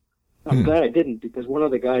much. I'm glad I didn't, because one of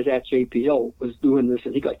the guys at JPL was doing this,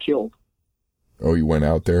 and he got killed. Oh, you went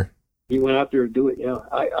out there? He went out there to do it, yeah.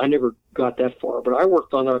 I never got that far, but I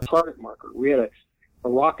worked on a target marker. We had a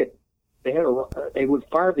rocket. They would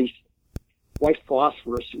fire these white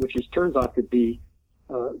phosphorus, which turns out to be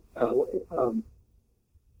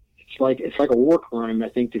it's like a war crime, I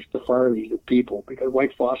think, just to fire these at people, because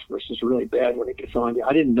white phosphorus is really bad when it gets on you.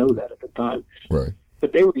 I didn't know that at the time. Right.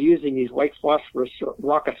 But they were using these white phosphorus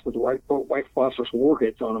rockets with white phosphorus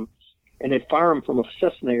warheads on them, and they'd fire them from a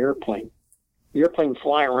Cessna airplane. The airplane would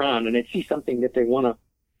fly around, and they'd see something that they want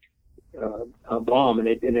to bomb, and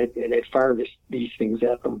they'd fire these things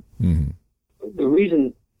at them. Mm-hmm. The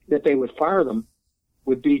reason that they would fire them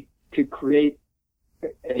would be to create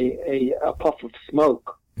a puff of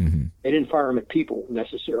smoke. Mm-hmm. They didn't fire them at people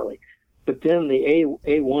necessarily, but then the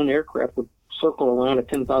A-1 aircraft would circle around at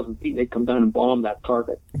 10,000 feet, and they'd come down and bomb that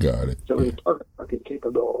target. Got it. So it was a target rocket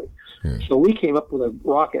capability. Yeah. So we came up with a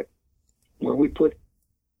rocket where we put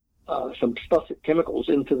some chemicals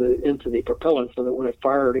into the propellant, so that when it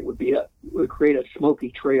fired, it would create a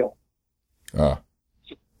smoky trail. Ah.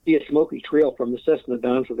 So see a smoky trail from the Cessna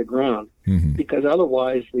down to the ground, mm-hmm. because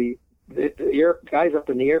otherwise the guys up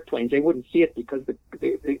in the airplanes, they wouldn't see it, because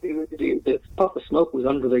the puff of smoke was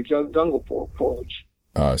under the jungle foliage.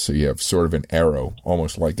 So you have sort of an arrow,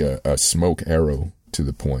 almost like a smoke arrow to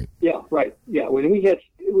the point. Yeah, right. Yeah, when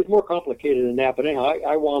it was more complicated than that, but anyhow,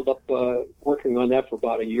 I wound up working on that for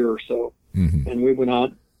about a year or so, mm-hmm. and we went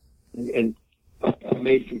on and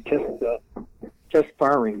made some test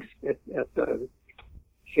firings at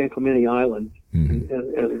San Clemente Island, mm-hmm.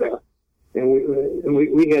 and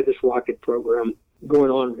we had this rocket program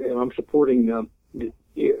going on, and I'm supporting. The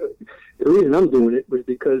reason I'm doing it was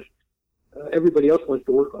because everybody else wants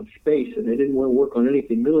to work on space, and they didn't want to work on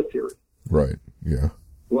anything military. Right. Yeah.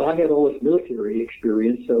 Well, I had all this military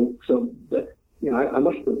experience, so that, I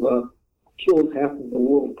must have killed half of the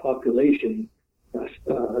world population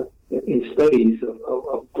in studies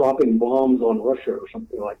of dropping bombs on Russia or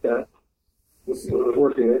something like that. I was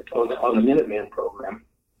working on the Minuteman program.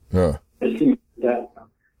 Yeah. And see that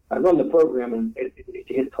I run the program and it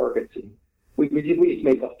hit targets, and we just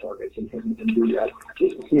make up targets and do that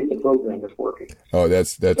just to see if the program is working. Oh,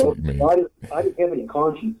 that's what you mean. I didn't have any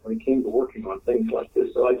conscience when it came to working on things like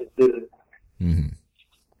this, so I just did it.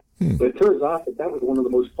 Mm-hmm. But it turns out that was one of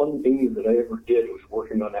the most fun things that I ever did, was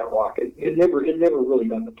working on that rocket. It never really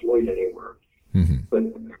got deployed anywhere, mm-hmm.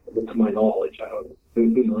 but to my knowledge, I don't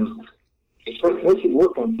know. Once you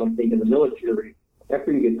work on something in the military,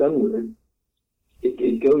 after you get done with it,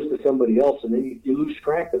 it goes to somebody else, and then you lose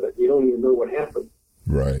track of it. You don't even know what happened.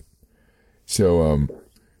 Right. So,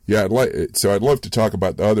 I'd love to talk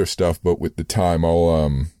about the other stuff, but with the time,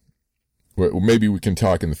 maybe we can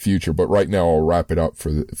talk in the future. But right now, I'll wrap it up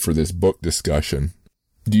for this book discussion.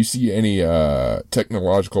 Do you see any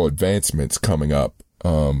technological advancements coming up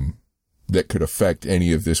that could affect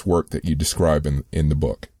any of this work that you describe in the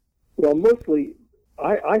book? Well, mostly,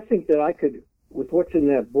 I think that I could, with what's in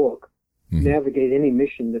that book, mm-hmm. navigate any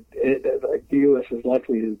mission that the U.S. is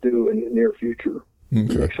likely to do in the near future, the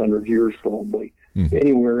next 100 years probably, mm-hmm.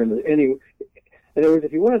 anywhere in other words,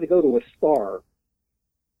 if you wanted to go to a star,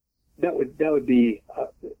 that would be.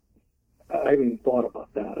 I haven't thought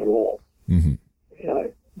about that at all. Mm-hmm.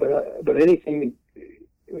 But anything,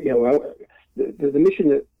 the mission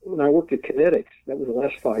that when I worked at Kinetics, that was the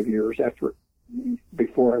last 5 years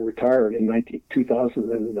before I retired in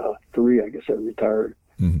 2003. I guess I retired.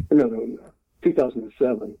 Mm-hmm. No,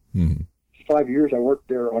 2007. Mm-hmm. 5 years I worked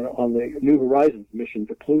there on the New Horizons mission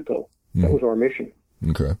to Pluto. Mm-hmm. That was our mission.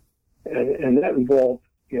 Okay. And that involved,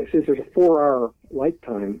 since there's a 4-hour light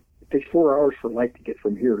time, it takes 4 hours for light to get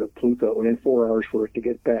from here to Pluto, and then 4 hours for it to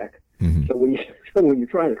get back. Mm-hmm. So when you're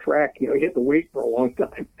trying to track, you have to wait for a long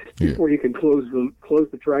time before you can close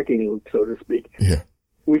the tracking loop, so to speak. Yeah.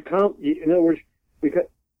 We count. In other words,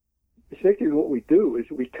 essentially what we do is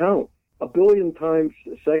we count 1 billion times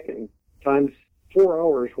a second times 4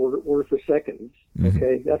 hours worth of seconds. Mm-hmm.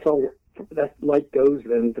 Okay, that's all. That light goes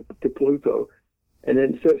then to Pluto, and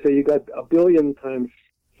then so you got 1 billion times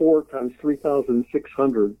 4 times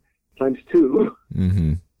 3,600 times 2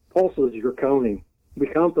 Mm-hmm. pulses you're counting. We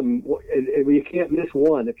count them, and you can't miss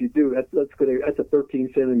one. If you do, that's a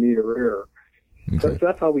 13 centimeter error. Okay. So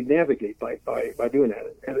that's how we navigate by doing that.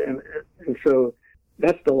 And so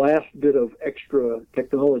that's the last bit of extra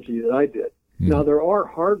technology that I did. Mm-hmm. Now, there are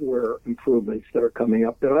hardware improvements that are coming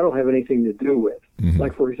up that I don't have anything to do with. Mm-hmm.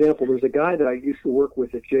 Like, for example, there's a guy that I used to work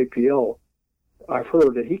with at JPL. I've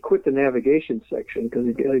heard that he quit the navigation section because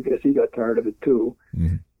I guess he got tired of it too.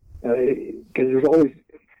 Mm-hmm. Because there's always,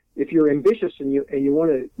 if you're ambitious and you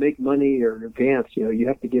want to make money or advance, you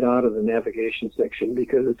have to get out of the navigation section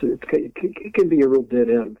because it can be a real dead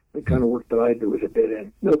end. The kind of work that I do is a dead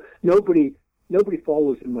end. Nobody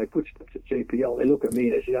follows in my footsteps at JPL. They look at me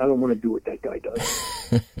and they say, I don't want to do what that guy does.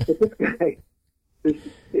 But this guy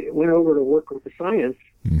went over to work with the science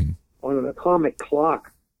Mm-hmm. on an atomic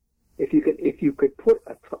clock. If you could put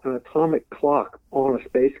an atomic clock on a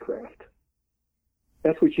spacecraft,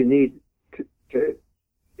 that's what you need to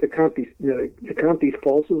count these these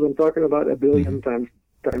pulses. I'm talking about a billion times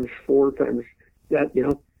 4 times that,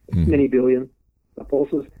 many billion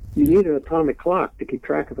pulses. You need an atomic clock to keep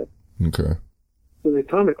track of it. Okay. So the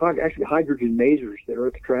atomic clock actually hydrogen masers that are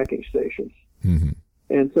at the tracking stations. Mm-hmm.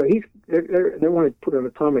 And so they want to put an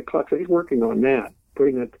atomic clock. So he's working on that,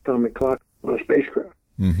 putting an atomic clock on a spacecraft.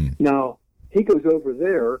 Mm-hmm. Now, he goes over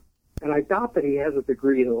there, and I doubt that he has a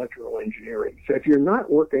degree in electrical engineering. So if you're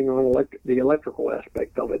not working on the electrical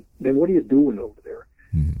aspect of it, then what are you doing over there?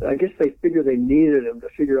 Mm-hmm. I guess they figure they needed him to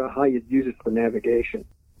figure out how you'd use it for navigation.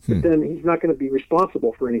 But then he's not going to be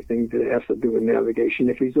responsible for anything that has to do with navigation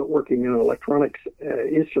if he's working in an electronics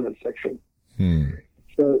instrument section.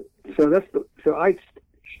 So I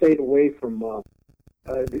stayed away from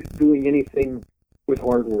doing anything with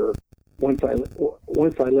hardware. Once I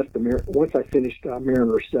finished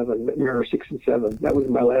Mariner 6 and 7, that was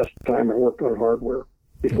my last time I worked on hardware.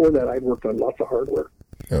 Before that, I worked on lots of hardware.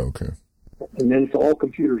 Oh, okay. And then it's all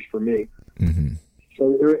computers for me. Mm-hmm.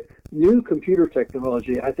 So new computer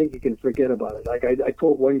technology, I think you can forget about it. Like I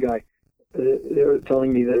told one guy, they were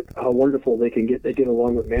telling me that how wonderful they get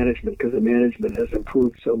along with management because the management has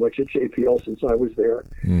improved so much at JPL since I was there.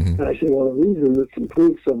 Mm-hmm. And I said, well, the reason it's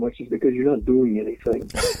improved so much is because you're not doing anything.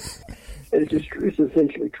 And it's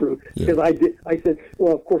essentially true. Because I said,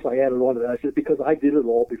 well, of course I added on to that. I said, because I did it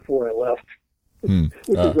all before I left,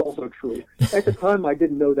 which is also true. At the time, I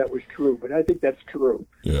didn't know that was true, but I think that's true.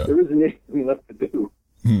 Yeah. There isn't anything left to do.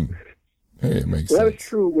 Hey, it makes sense. That was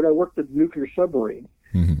true when I worked at the nuclear submarine.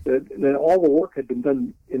 Mm-hmm. That all the work had been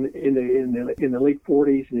done in the late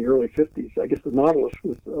 40s and the early 50s. I guess the Nautilus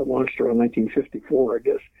was launched around 1954. I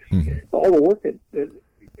guess all the work as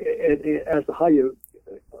the high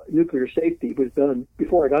nuclear safety was done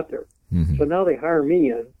before I got there. Mm-hmm. So now they hire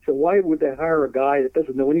me in. So why would they hire a guy that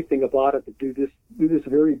doesn't know anything about it to do this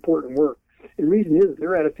very important work? And the reason is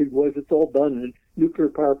their attitude was it's all done and nuclear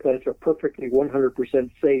power plants are perfectly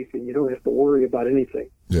 100% safe and you don't have to worry about anything.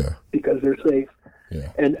 Yeah. Because they're safe.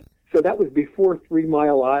 Yeah. And so that was before 3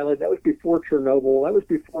 Mile Island. That was before Chernobyl. That was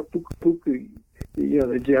before Fukushima,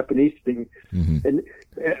 the Japanese thing. Mm-hmm.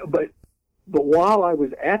 But while I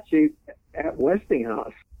was at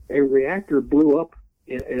Westinghouse, a reactor blew up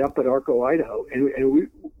up at Arco, Idaho, and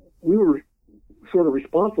we were sort of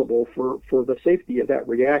responsible for the safety of that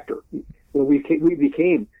reactor. When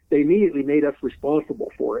they immediately made us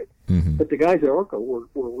responsible for it. Mm-hmm. But the guys at Arco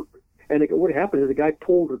were and what happened is the guy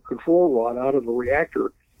pulled a control rod out of the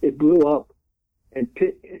reactor. It blew up and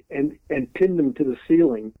pinned them to the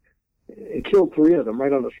ceiling. It killed 3 of them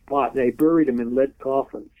right on the spot. And they buried them in lead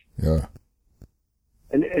coffins. Yeah.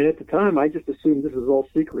 And at the time, I just assumed this was all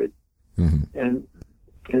secret. Mm-hmm.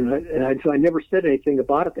 So I never said anything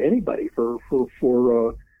about it to anybody for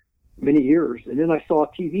many years. And then I saw a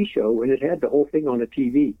TV show, and it had the whole thing on the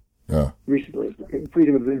TV recently,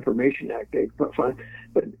 Freedom of Information Act.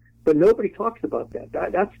 But nobody talks about that.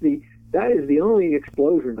 That is the only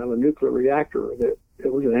explosion of a nuclear reactor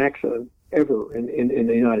that was an accident ever in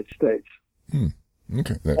the United States.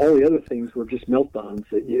 Okay. All the other things were just meltdowns.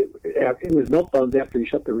 It was meltdowns after you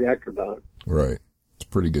shut the reactor down. Right. It's a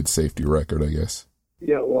pretty good safety record, I guess.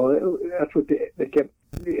 Yeah, well, that's what they kept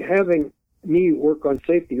having me work on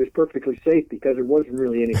safety was perfectly safe because there wasn't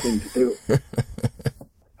really anything to do.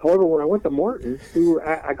 However, when I went to Martin,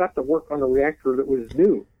 I got to work on a reactor that was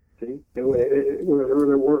new. See,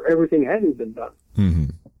 where everything hadn't been done. Mm-hmm.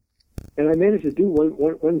 And I managed to do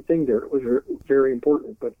one thing there. It was very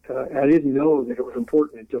important, but I didn't know that it was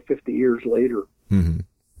important until 50 years later. Mm-hmm.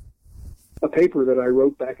 A paper that I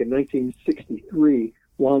wrote back in 1963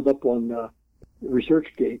 wound up on the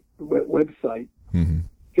ResearchGate website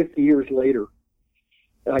 50 years later.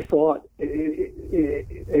 I thought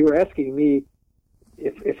they were asking me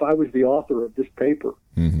if I was the author of this paper.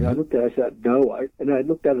 And I looked at it, I said, no. And I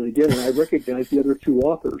looked at it again, and I recognized the other two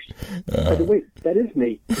authors. I said, wait, that is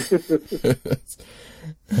me.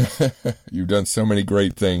 You've done so many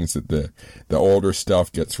great things that the older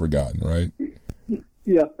stuff gets forgotten, right?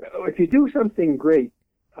 Yeah. If you do something great,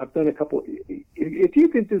 I've done a couple. If you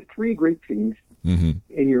can do 3 great things in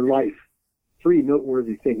your life, 3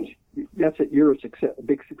 noteworthy things, that's it. You're a success, a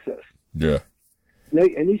big success. Yeah.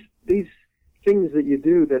 And these things that you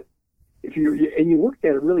do that if you worked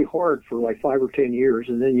at it really hard for like 5 or 10 years,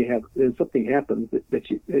 and then something happens that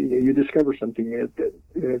you discover something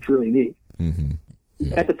that's really neat.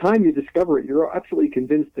 Yeah. At the time you discover it, you're absolutely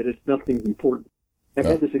convinced that it's nothing important. I've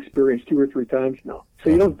had this experience 2 or 3 times now.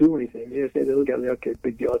 So you don't do anything. You just say, look at it, okay,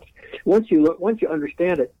 big deal. Once you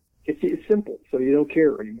understand it, it's simple, so you don't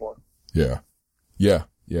care anymore. Yeah. That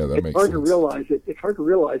makes sense. It's hard to realize it. It's hard to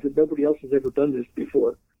realize that nobody else has ever done this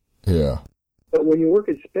before. Yeah. But when you work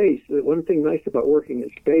in space, the one thing nice about working in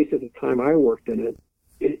space at the time I worked in it,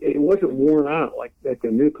 it wasn't worn out like the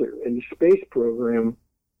nuclear. In the space program,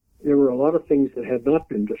 there were a lot of things that had not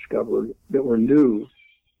been discovered that were new,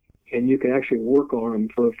 and you can actually work on them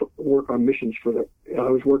work on missions I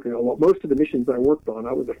was working on most of the missions I worked on.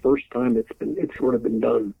 I was the first time it's sort of been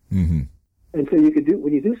done. And so you could do,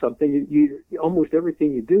 when you do something, you almost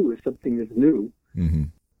everything you do is something that's new.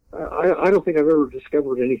 I don't think I've ever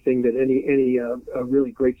discovered anything that any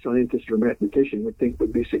really great scientist or mathematician would think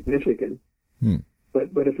would be significant.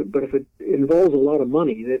 But if it involves a lot of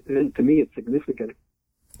money, then to me it's significant.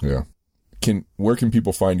 Yeah. Where can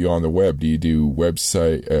people find you on the web? Do you do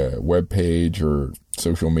website, web page, or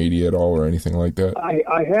social media at all, or anything like that?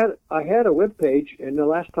 I had a web page, and the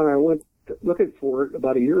last time I went looking for it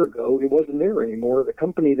about a year ago, it wasn't there anymore. The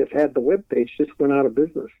company that had the web page just went out of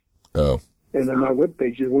business. Oh. And then my web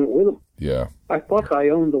page just went with them. Yeah. I thought I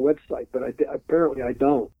owned the website, but apparently I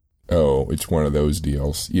don't. Oh, it's one of those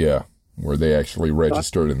deals. Yeah. Where they actually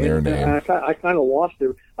registered in their name. I kind of lost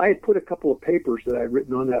it. I had put a couple of papers that I'd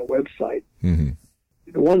written on that website. The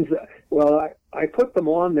ones I put them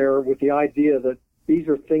on there with the idea that these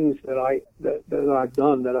are things that I've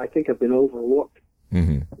done that I think have been overlooked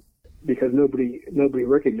because nobody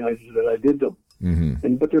recognizes that I did them.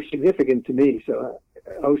 But they're significant to me. So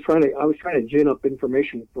I was trying to gin up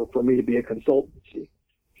information for me to be a consultancy.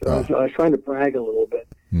 So I was trying to brag a little bit.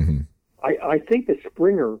 I think that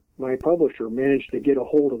Springer, my publisher, managed to get a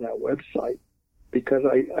hold of that website because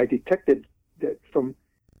I detected that from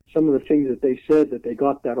some of the things that they said that they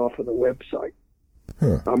got that off of the website.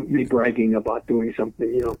 Me bragging about doing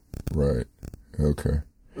something, Right. Okay.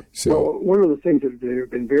 So, well, one of the things that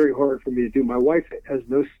have been very hard for me to do, my wife has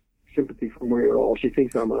no sympathy for me at all. She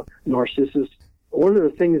thinks I'm a narcissist. One of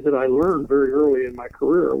the things that I learned very early in my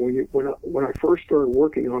career, when I first started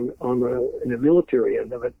working in the military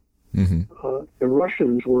end of it, the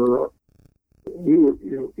Russians were, it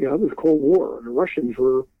was Cold War, and the Russians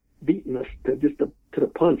were beating us to the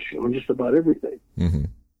punch on just about everything.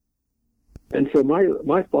 And so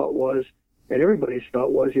my thought was, and everybody's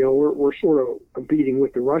thought was, we're sort of competing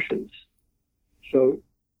with the Russians. So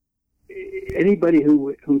anybody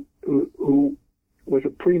who was a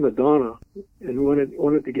prima donna and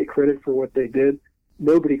wanted to get credit for what they did,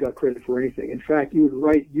 nobody got credit for anything. In fact, you would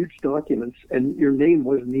write huge documents and your name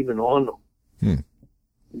wasn't even on them.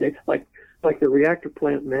 They, like the reactor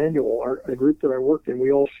plant manual, a group that I worked in,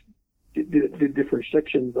 we all did different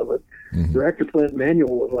sections of it. The reactor plant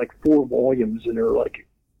manual was like 4 volumes, and there were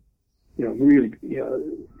really,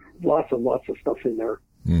 lots of stuff in there.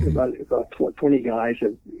 About 20 guys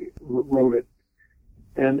that wrote it,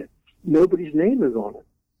 and nobody's name is on it.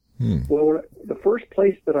 Well, the first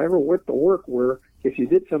place that I ever went to work where if you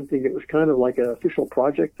did something that was kind of like an official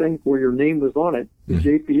project thing where your name was on it, was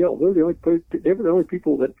JPL. They were the only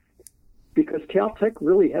people that, because Caltech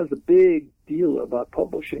really has a big deal about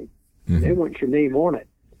publishing. They want your name on it.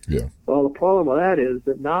 Yeah. Well, the problem with that is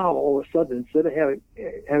that now all of a sudden, instead of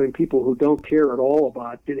having people who don't care at all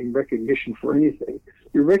about getting recognition for anything,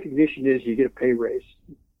 your recognition is you get a pay raise.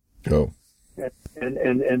 Oh.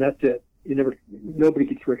 And that's it. Nobody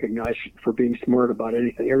gets recognized for being smart about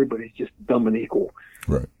anything. Everybody's just dumb and equal.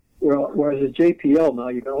 Right. Well, whereas at JPL now,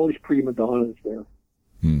 you've got all these prima donnas there,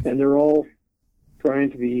 and they're all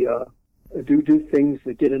trying to be do things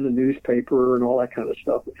that get in the newspaper and all that kind of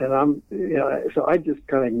stuff. And so I just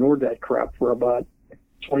kind of ignored that crap for about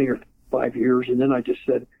 20 or 5 years, and then I just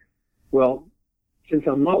said, well, since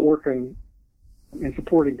I'm not working and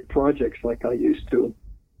supporting projects like I used to,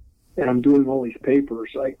 and I'm doing all these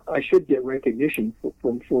papers, I should get recognition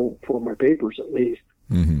for my papers at least.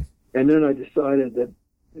 And then I decided that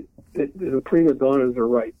the prima donnas are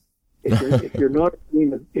right. If you're not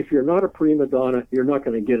a prima donna, you're not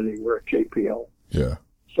going to get anywhere at JPL. Yeah.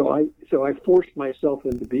 So I forced myself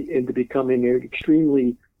into becoming an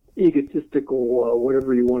extremely egotistical,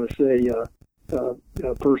 whatever you want to say,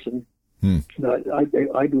 person.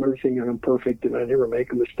 I do everything, and I'm perfect, and I never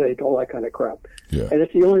make a mistake. All that kind of crap. Yeah. And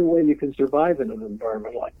it's the only way you can survive in an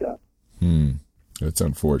environment like that. That's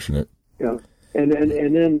unfortunate. Yeah. And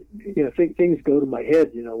then things go to my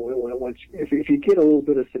head. Once if you get a little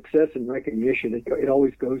bit of success and recognition, it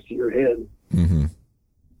always goes to your head. Mm-hmm.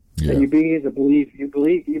 Yeah. And you begin to believe you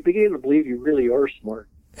really are smart.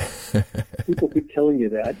 People keep telling you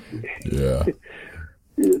that. Yeah.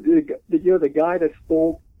 The guy that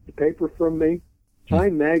stole the paper from me,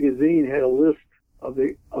 Time Magazine had a list of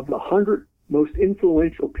the 100 most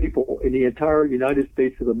influential people in the entire United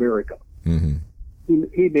States of America. Mm-hmm.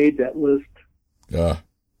 He made that list. Yeah.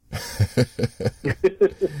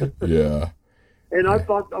 And I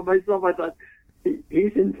thought to myself,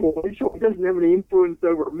 he's influential. He doesn't have any influence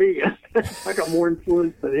over me. I got more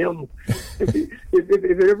influence than him. If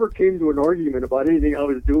it ever came to an argument about anything I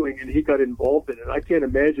was doing and he got involved in it, I can't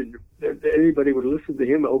imagine that anybody would listen to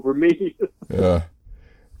him over me. Yeah.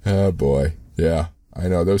 Oh boy. Yeah. I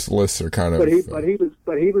know those lists are kind of. But he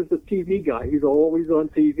was the TV guy. He's always on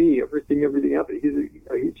TV. Everything happened.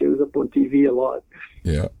 He shows up on TV a lot.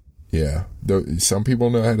 Yeah. Yeah. Some people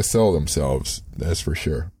know how to sell themselves. That's for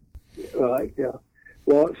sure. Yeah.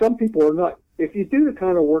 Well, some people are not. If you do the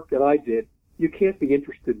kind of work that I did, you can't be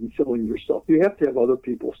interested in selling yourself. You have to have other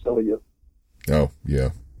people sell you. Oh,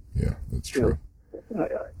 yeah. Yeah, that's true.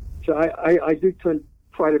 So I do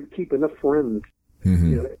try to keep enough friends.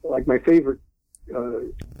 Mm-hmm. Like my favorite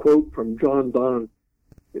quote from John Donne,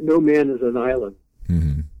 "No man is an island."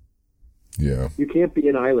 Mm-hmm. Yeah. You can't be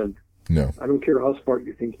an island. No. I don't care how smart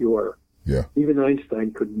you think you are. Yeah. Even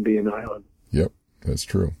Einstein couldn't be an island. Yep. That's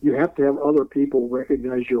true. You have to have other people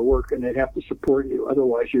recognize your work, and they have to support you.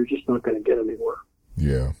 Otherwise, you're just not going to get anywhere.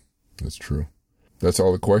 Yeah, that's true. That's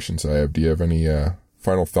all the questions I have. Do you have any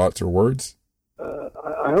final thoughts or words?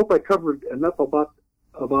 I hope I covered enough about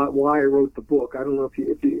why I wrote the book. I don't know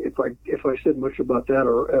if I said much about that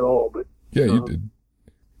or at all, but yeah, you did.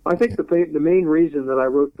 I think the main reason that I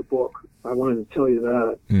wrote the book, I wanted to tell you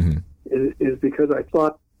that, mm-hmm. is because I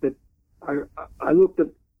thought that I looked at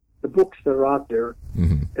the books that are out there,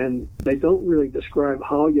 mm-hmm. and they don't really describe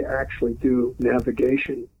how you actually do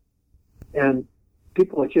navigation. And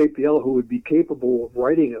people at JPL who would be capable of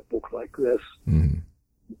writing a book like this mm-hmm.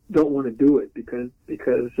 don't want to do it because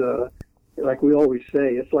like we always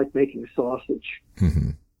say, it's like making sausage.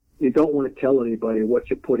 Mm-hmm. You don't want to tell anybody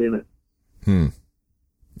what you put in it.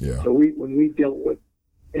 Yeah. So when we dealt with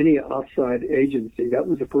any outside agency, that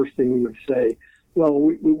was the first thing we would say. Well,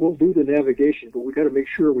 we'll do the navigation, but we got to make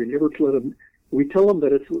sure we never let them. We tell them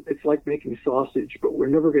that it's like making sausage, but we're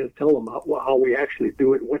never going to tell them how we actually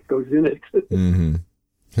do it, what goes in it. Mm-hmm.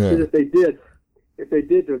 Yeah. If they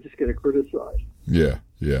did, they're just going to criticize. Yeah,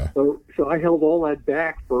 yeah. So I held all that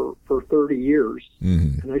back for 30 years,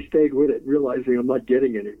 mm-hmm. and I stayed with it, realizing I'm not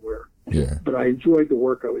getting anywhere. Yeah. But I enjoyed the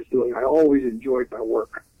work I was doing. I always enjoyed my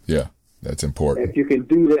work. Yeah. That's important. If you can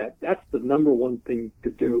do that, that's the number one thing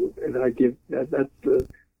to do. And I give that's the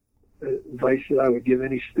advice that I would give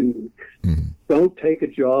any student. Mm-hmm. Don't take a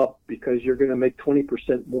job because you're going to make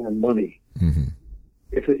 20% more money. Mm-hmm.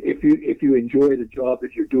 If you enjoy the job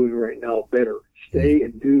that you're doing right now better, stay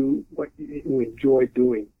and do what you enjoy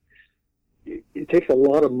doing. It takes a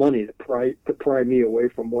lot of money to pry me away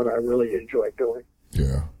from what I really enjoy doing.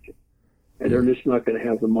 Yeah. And they're just not going to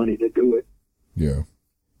have the money to do it. Yeah.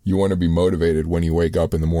 You want to be motivated when you wake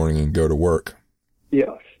up in the morning and go to work.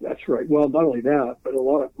 Yes, that's right. Well, not only that, but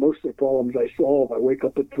most of the problems I solve, I wake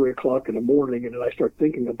up at 3:00 in the morning and then I start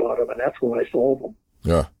thinking about them, and that's when I solve them.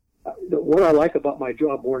 Yeah. What I like about my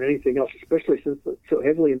job more than anything else, especially since it's so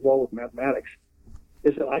heavily involved with mathematics,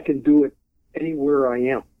 is that I can do it anywhere I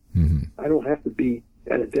am. Mm-hmm. I don't have to be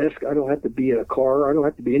at a desk. I don't have to be in a car. I don't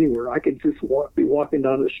have to be anywhere. I can just be walking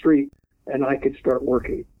down the street, and I can start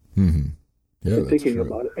working. Mm-hmm. Yeah, and thinking true.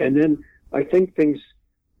 about it. And then I think things,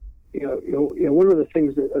 one of the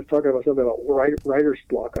things that I was talking about something about writer's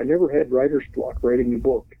block. I never had writer's block writing the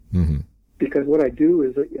book. Mm-hmm. Because what I do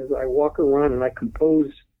is I walk around and I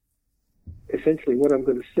compose essentially what I'm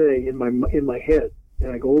going to say in my head,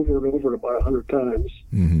 and I go over and over it about 100 times.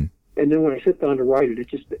 Mm-hmm. And then when I sit down to write it,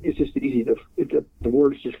 it's just easy the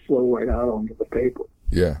words just flow right out onto the paper.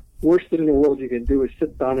 Yeah. Worst thing in the world you can do is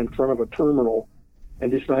sit down in front of a terminal and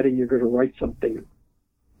deciding you're going to write something,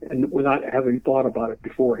 and without having thought about it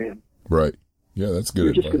beforehand. Right. Yeah, that's good You're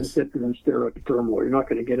advice. just going to sit there and stare at the terminal. You're not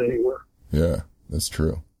going to get anywhere. Yeah, that's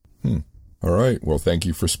true. All right. Well, thank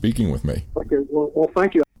you for speaking with me. Okay. Well,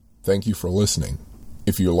 thank you. Thank you for listening.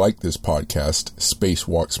 If you like this podcast,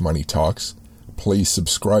 Spacewalks Money Talks, please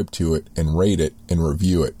subscribe to it and rate it and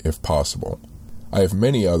review it if possible. I have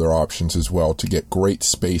many other options as well to get great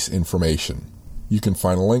space information. You can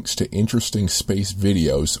find links to interesting space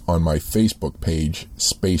videos on my Facebook page,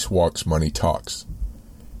 Spacewalks Money Talks.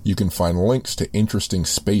 You can find links to interesting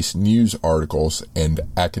space news articles and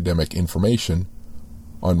academic information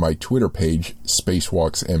on my Twitter page,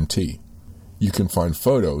 SpacewalksMT. You can find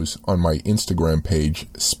photos on my Instagram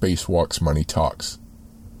page, Spacewalks Money Talks.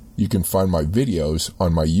 You can find my videos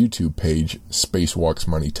on my YouTube page, Spacewalks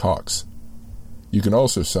Money Talks. You can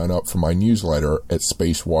also sign up for my newsletter at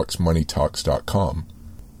spacewalksmoneytalks.com.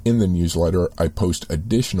 In the newsletter, I post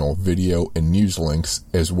additional video and news links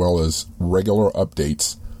as well as regular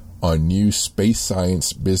updates on new space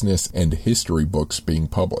science, business, and history books being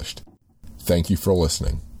published. Thank you for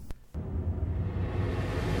listening.